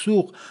بهروز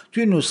وثوق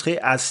توی نسخه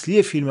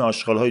اصلی فیلم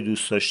آشغال‌های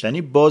دوست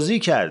داشتنی بازی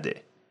کرده.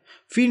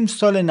 فیلم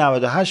سال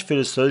 98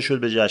 فرستاده شد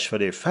به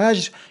جشنواره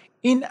فجر.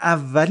 این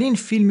اولین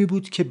فیلمی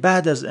بود که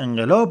بعد از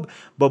انقلاب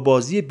با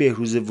بازی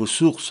بهروز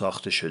وثوق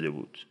ساخته شده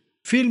بود.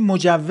 فیلم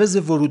مجوز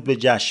ورود به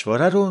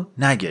جشنواره رو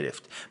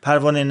نگرفت.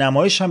 پروانه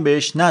نمایش هم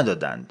بهش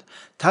ندادند.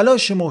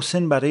 تلاش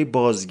محسن برای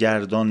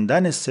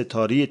بازگرداندن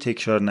ستاره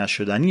تکرار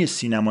نشدنی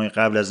سینمای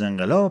قبل از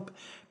انقلاب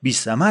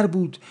بی‌ثمر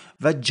بود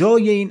و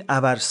جای این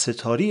ابر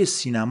ستاره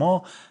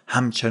سینما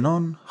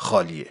همچنان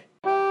خالیه.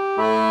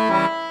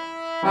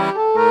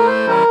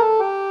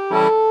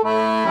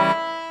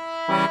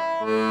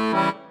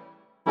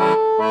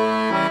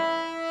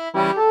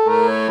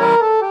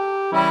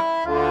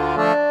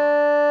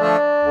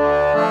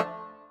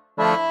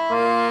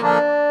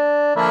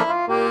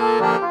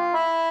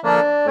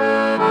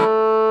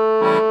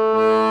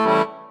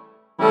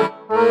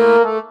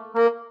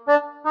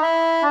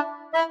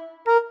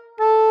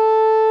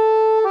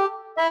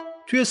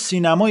 توی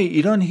سینمای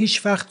ایران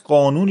هیچ وقت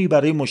قانونی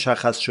برای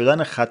مشخص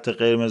شدن خط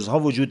قرمزها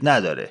وجود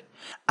نداره.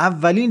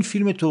 اولین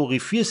فیلم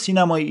توقیفی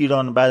سینمای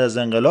ایران بعد از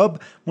انقلاب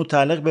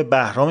متعلق به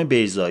بهرام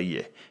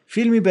بیضاییه.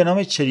 فیلمی به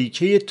نام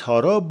چریکه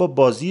تارا با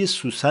بازی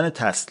سوسن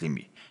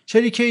تسلیمی.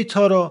 چریکه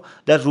تارا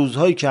در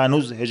روزهایی که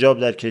هنوز حجاب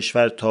در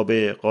کشور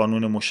تابع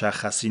قانون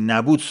مشخصی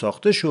نبود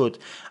ساخته شد،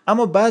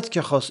 اما بعد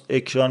که خواست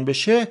اکران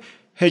بشه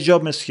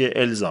حجاب مثل که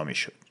الزامی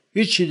شد.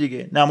 هیچی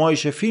دیگه،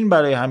 نمایش فیلم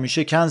برای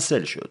همیشه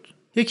کنسل شد.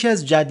 یکی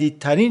از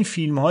جدیدترین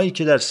فیلم هایی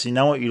که در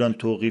سینما ایران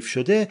توقیف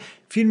شده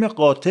فیلم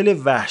قاتل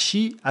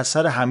وحشی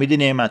اثر حمید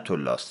نعمت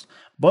الله است.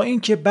 با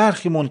اینکه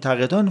برخی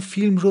منتقدان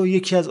فیلم رو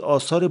یکی از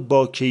آثار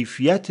با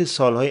کیفیت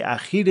سالهای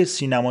اخیر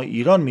سینما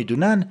ایران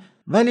میدونن،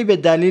 ولی به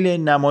دلیل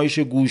نمایش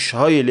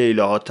گوشهای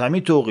لیلا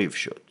حاتمی توقیف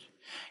شد.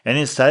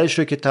 یعنی سرش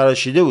رو که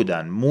تراشیده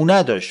بودن مو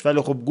نداشت،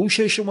 ولی خب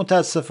گوشش رو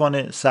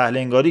متاسفانه سهل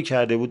انگاری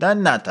کرده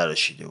بودن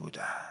نتراشیده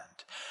بودن.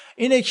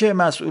 اینه که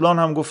مسئولان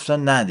هم گفتن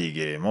نه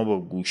دیگه ما با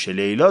گوش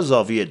لیلا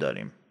زاویه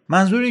داریم.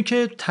 منظور این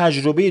که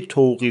تجربه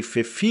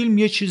توقیف فیلم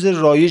یه چیز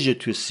رایجه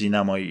تو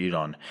سینمای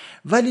ایران،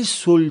 ولی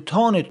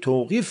سلطان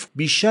توقیف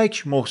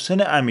بیشک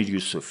محسن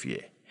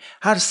امیریوسفیه.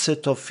 هر 3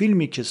 تا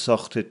فیلمی که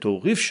ساخته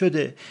توقیف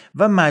شده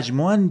و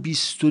مجموعاً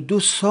 22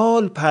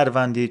 سال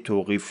پرونده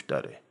توقیف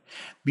داره.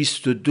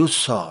 22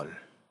 سال.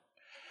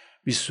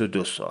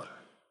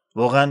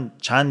 واقعا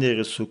چند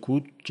دقیقه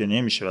سکوت که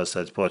نمیشه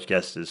وسط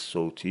پادکست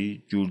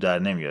صوتی جور در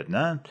نمیاد،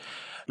 نه؟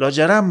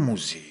 لاجرم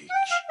موزیک.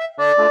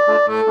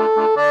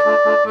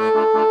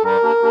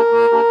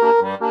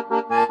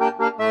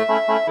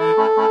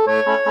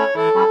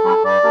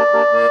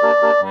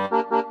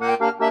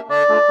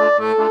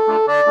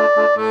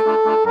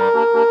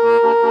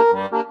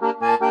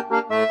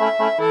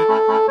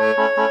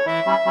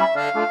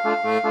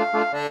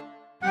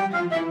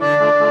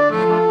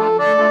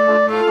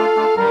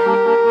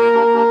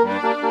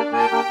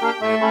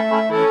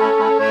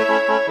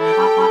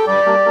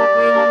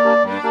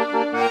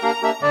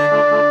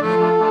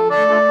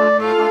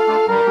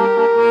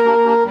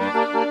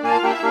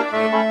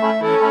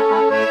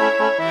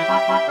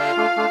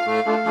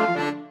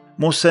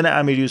 محسن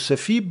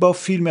امیریوسفی با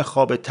فیلم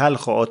خواب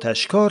تلخ و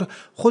آتشکار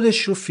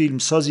خودش رو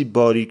فیلمسازی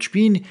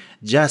باریکبین،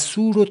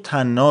 جسور و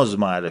طناز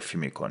معرفی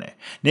میکنه.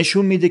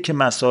 نشون میده که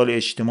مسائل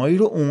اجتماعی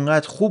رو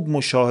اونقدر خوب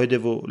مشاهده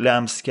و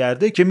لمس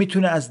کرده که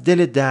میتونه از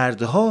دل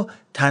دردها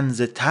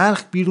طنز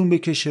تلخ بیرون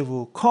بکشه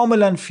و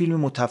کاملا فیلم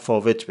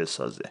متفاوت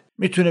بسازه.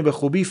 میتونه به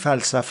خوبی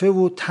فلسفه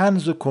و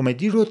طنز و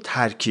کمدی رو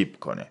ترکیب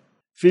کنه.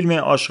 فیلم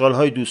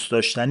آشغال‌های دوست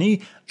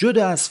داشتنی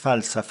جدا از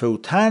فلسفه و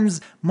طنز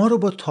ما رو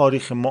با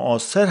تاریخ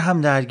معاصر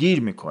هم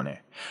درگیر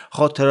میکنه.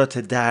 خاطرات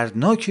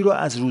دردناکی رو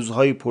از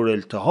روزهای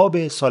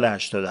پرالتهاب سال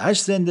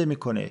 88 زنده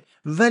میکنه،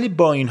 ولی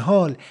با این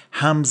حال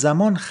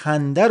همزمان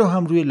خنده رو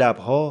هم روی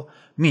لبها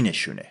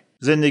مینشونه.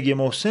 زندگی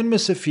محسن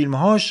مثل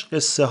فیلمهاش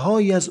قصه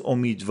هایی از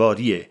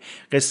امیدواریه،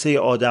 قصه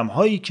آدم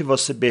هایی که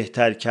واسه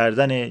بهتر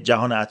کردن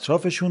جهان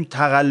اطرافشون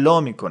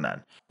تقلا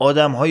میکنن،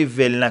 آدم های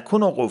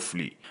ولنکن و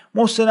قفلی.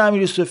 محسن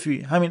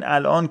امیریوسفی همین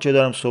الان که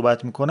دارم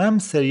صحبت میکنم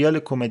سریال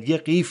کمدی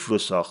قیف رو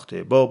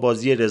ساخته با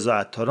بازی رضا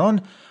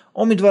عطاران.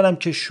 امیدوارم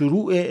که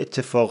شروع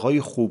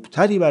اتفاقهای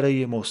خوبتری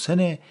برای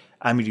محسن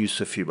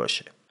امیریوسفی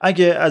باشه.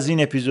 اگه از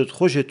این اپیزود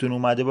خوشتون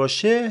اومده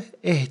باشه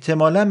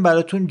احتمالاً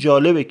براتون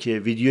جالبه که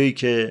ویدیویی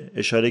که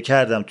اشاره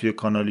کردم توی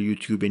کانال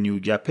یوتیوب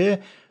نیوگپه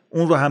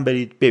اون رو هم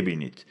برید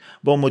ببینید.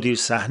 با مدیر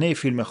صحنه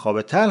فیلم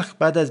خواب تلخ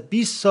بعد از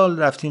 20 سال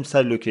رفتیم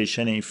سر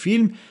لوکیشن این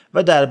فیلم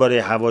و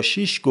درباره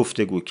حواشیش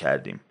گفتگو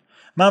کردیم.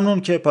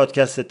 ممنون که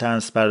پادکست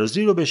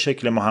طنزپردازی رو به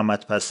شکل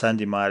محمد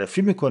پسندی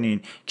معرفی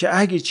میکنین که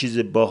اگه چیز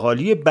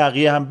باحالی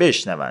بقیه هم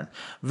بشنون،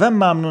 و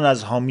ممنون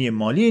از حامی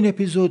مالی این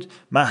اپیزود،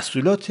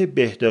 محصولات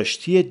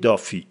بهداشتی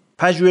دافی.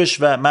 پژوهش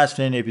و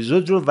متن این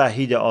اپیزود رو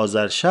وحید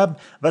آذرشب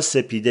و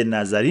سپیده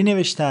نظری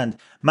نوشتند.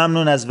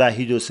 ممنون از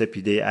وحید و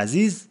سپیده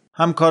عزیز.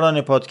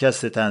 همکاران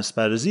پادکست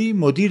طنزپردازی: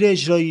 مدیر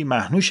اجرایی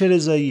مهنوش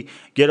رضایی،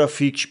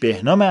 گرافیک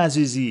بهنام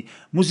عزیزی،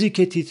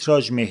 موزیک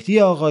تیتراژ مهدی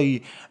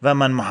آقایی و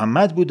من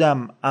محمد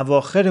بودم.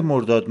 اواخر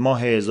مرداد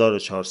ماه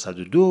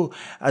 1402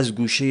 از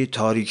گوشه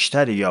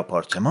تاریکتر ی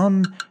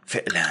آپارتمان.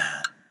 فعلا.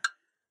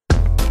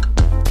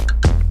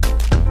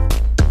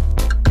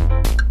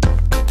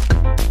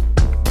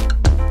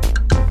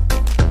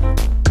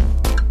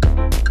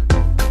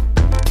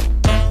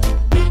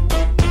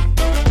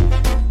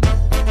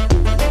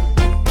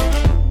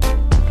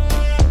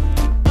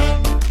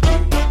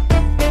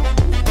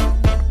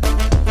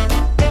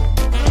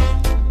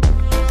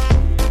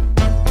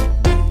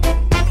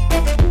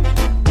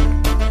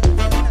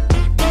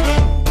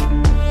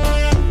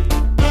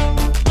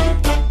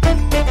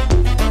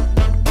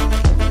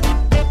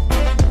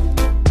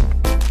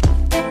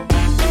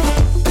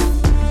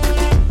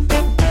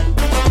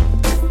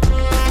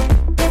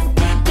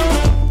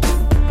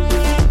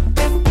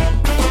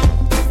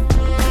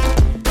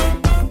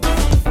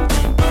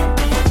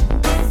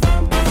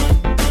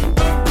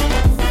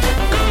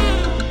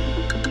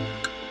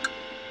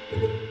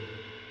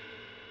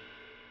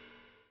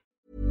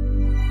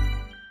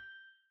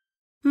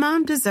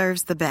 Mom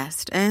deserves the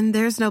best, and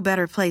there's no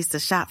better place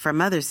to shop for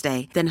Mother's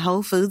Day than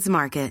Whole Foods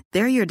Market.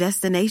 They're your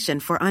destination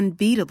for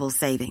unbeatable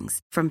savings,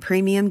 from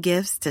premium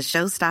gifts to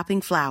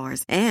show-stopping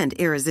flowers and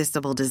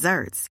irresistible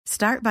desserts.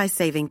 Start by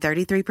saving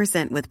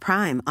 33% with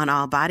Prime on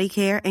all body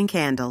care and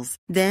candles.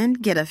 Then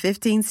get a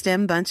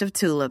 15-stem bunch of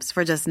tulips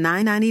for just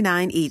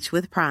 $9.99 each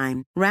with Prime.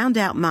 Round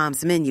out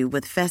Mom's menu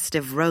with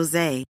festive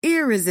rosé,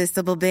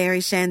 irresistible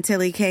berry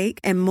chantilly cake,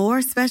 and more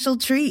special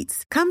treats.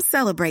 Come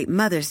celebrate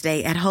Mother's Day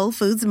at Whole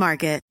Foods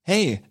Market.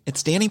 Hey,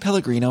 it's Danny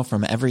Pellegrino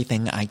from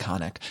Everything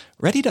Iconic.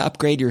 Ready to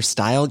upgrade your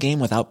style game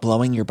without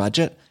blowing your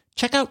budget?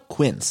 Check out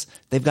Quince.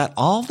 They've got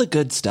all the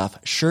good stuff,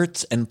 shirts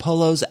and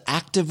polos,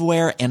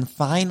 activewear, and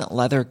fine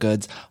leather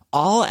goods,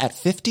 all at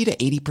 50 to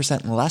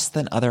 80% less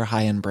than other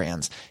high-end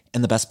brands.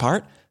 And the best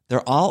part?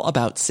 They're all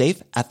about safe,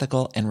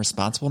 ethical, and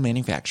responsible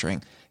manufacturing.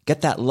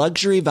 Get that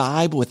luxury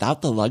vibe without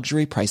the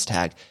luxury price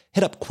tag.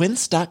 Hit up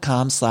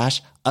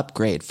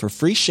quince.com/upgrade for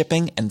free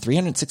shipping and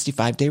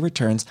 365-day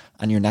returns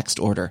on your next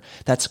order.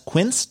 That's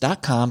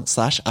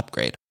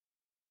quince.com/upgrade.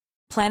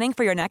 Planning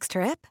for your next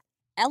trip?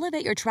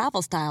 Elevate your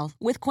travel style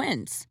with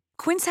Quince.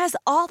 Quince has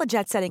all the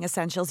jet-setting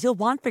essentials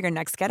you'll want for your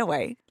next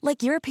getaway,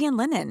 like European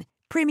linen,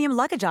 premium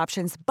luggage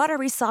options,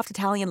 buttery soft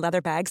Italian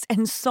leather bags,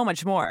 and so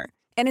much more.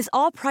 And is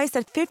all priced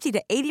at 50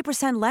 to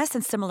 80% less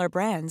than similar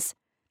brands.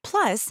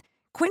 Plus,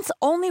 Quince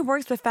only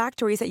works with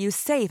factories that use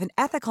safe and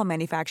ethical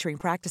manufacturing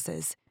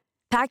practices.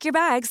 Pack your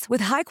bags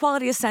with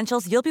high-quality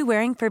essentials you'll be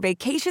wearing for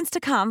vacations to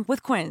come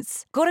with Quince.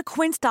 Go to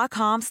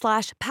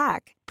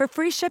quince.com/pack for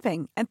free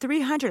shipping and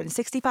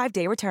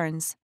 365-day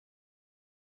returns.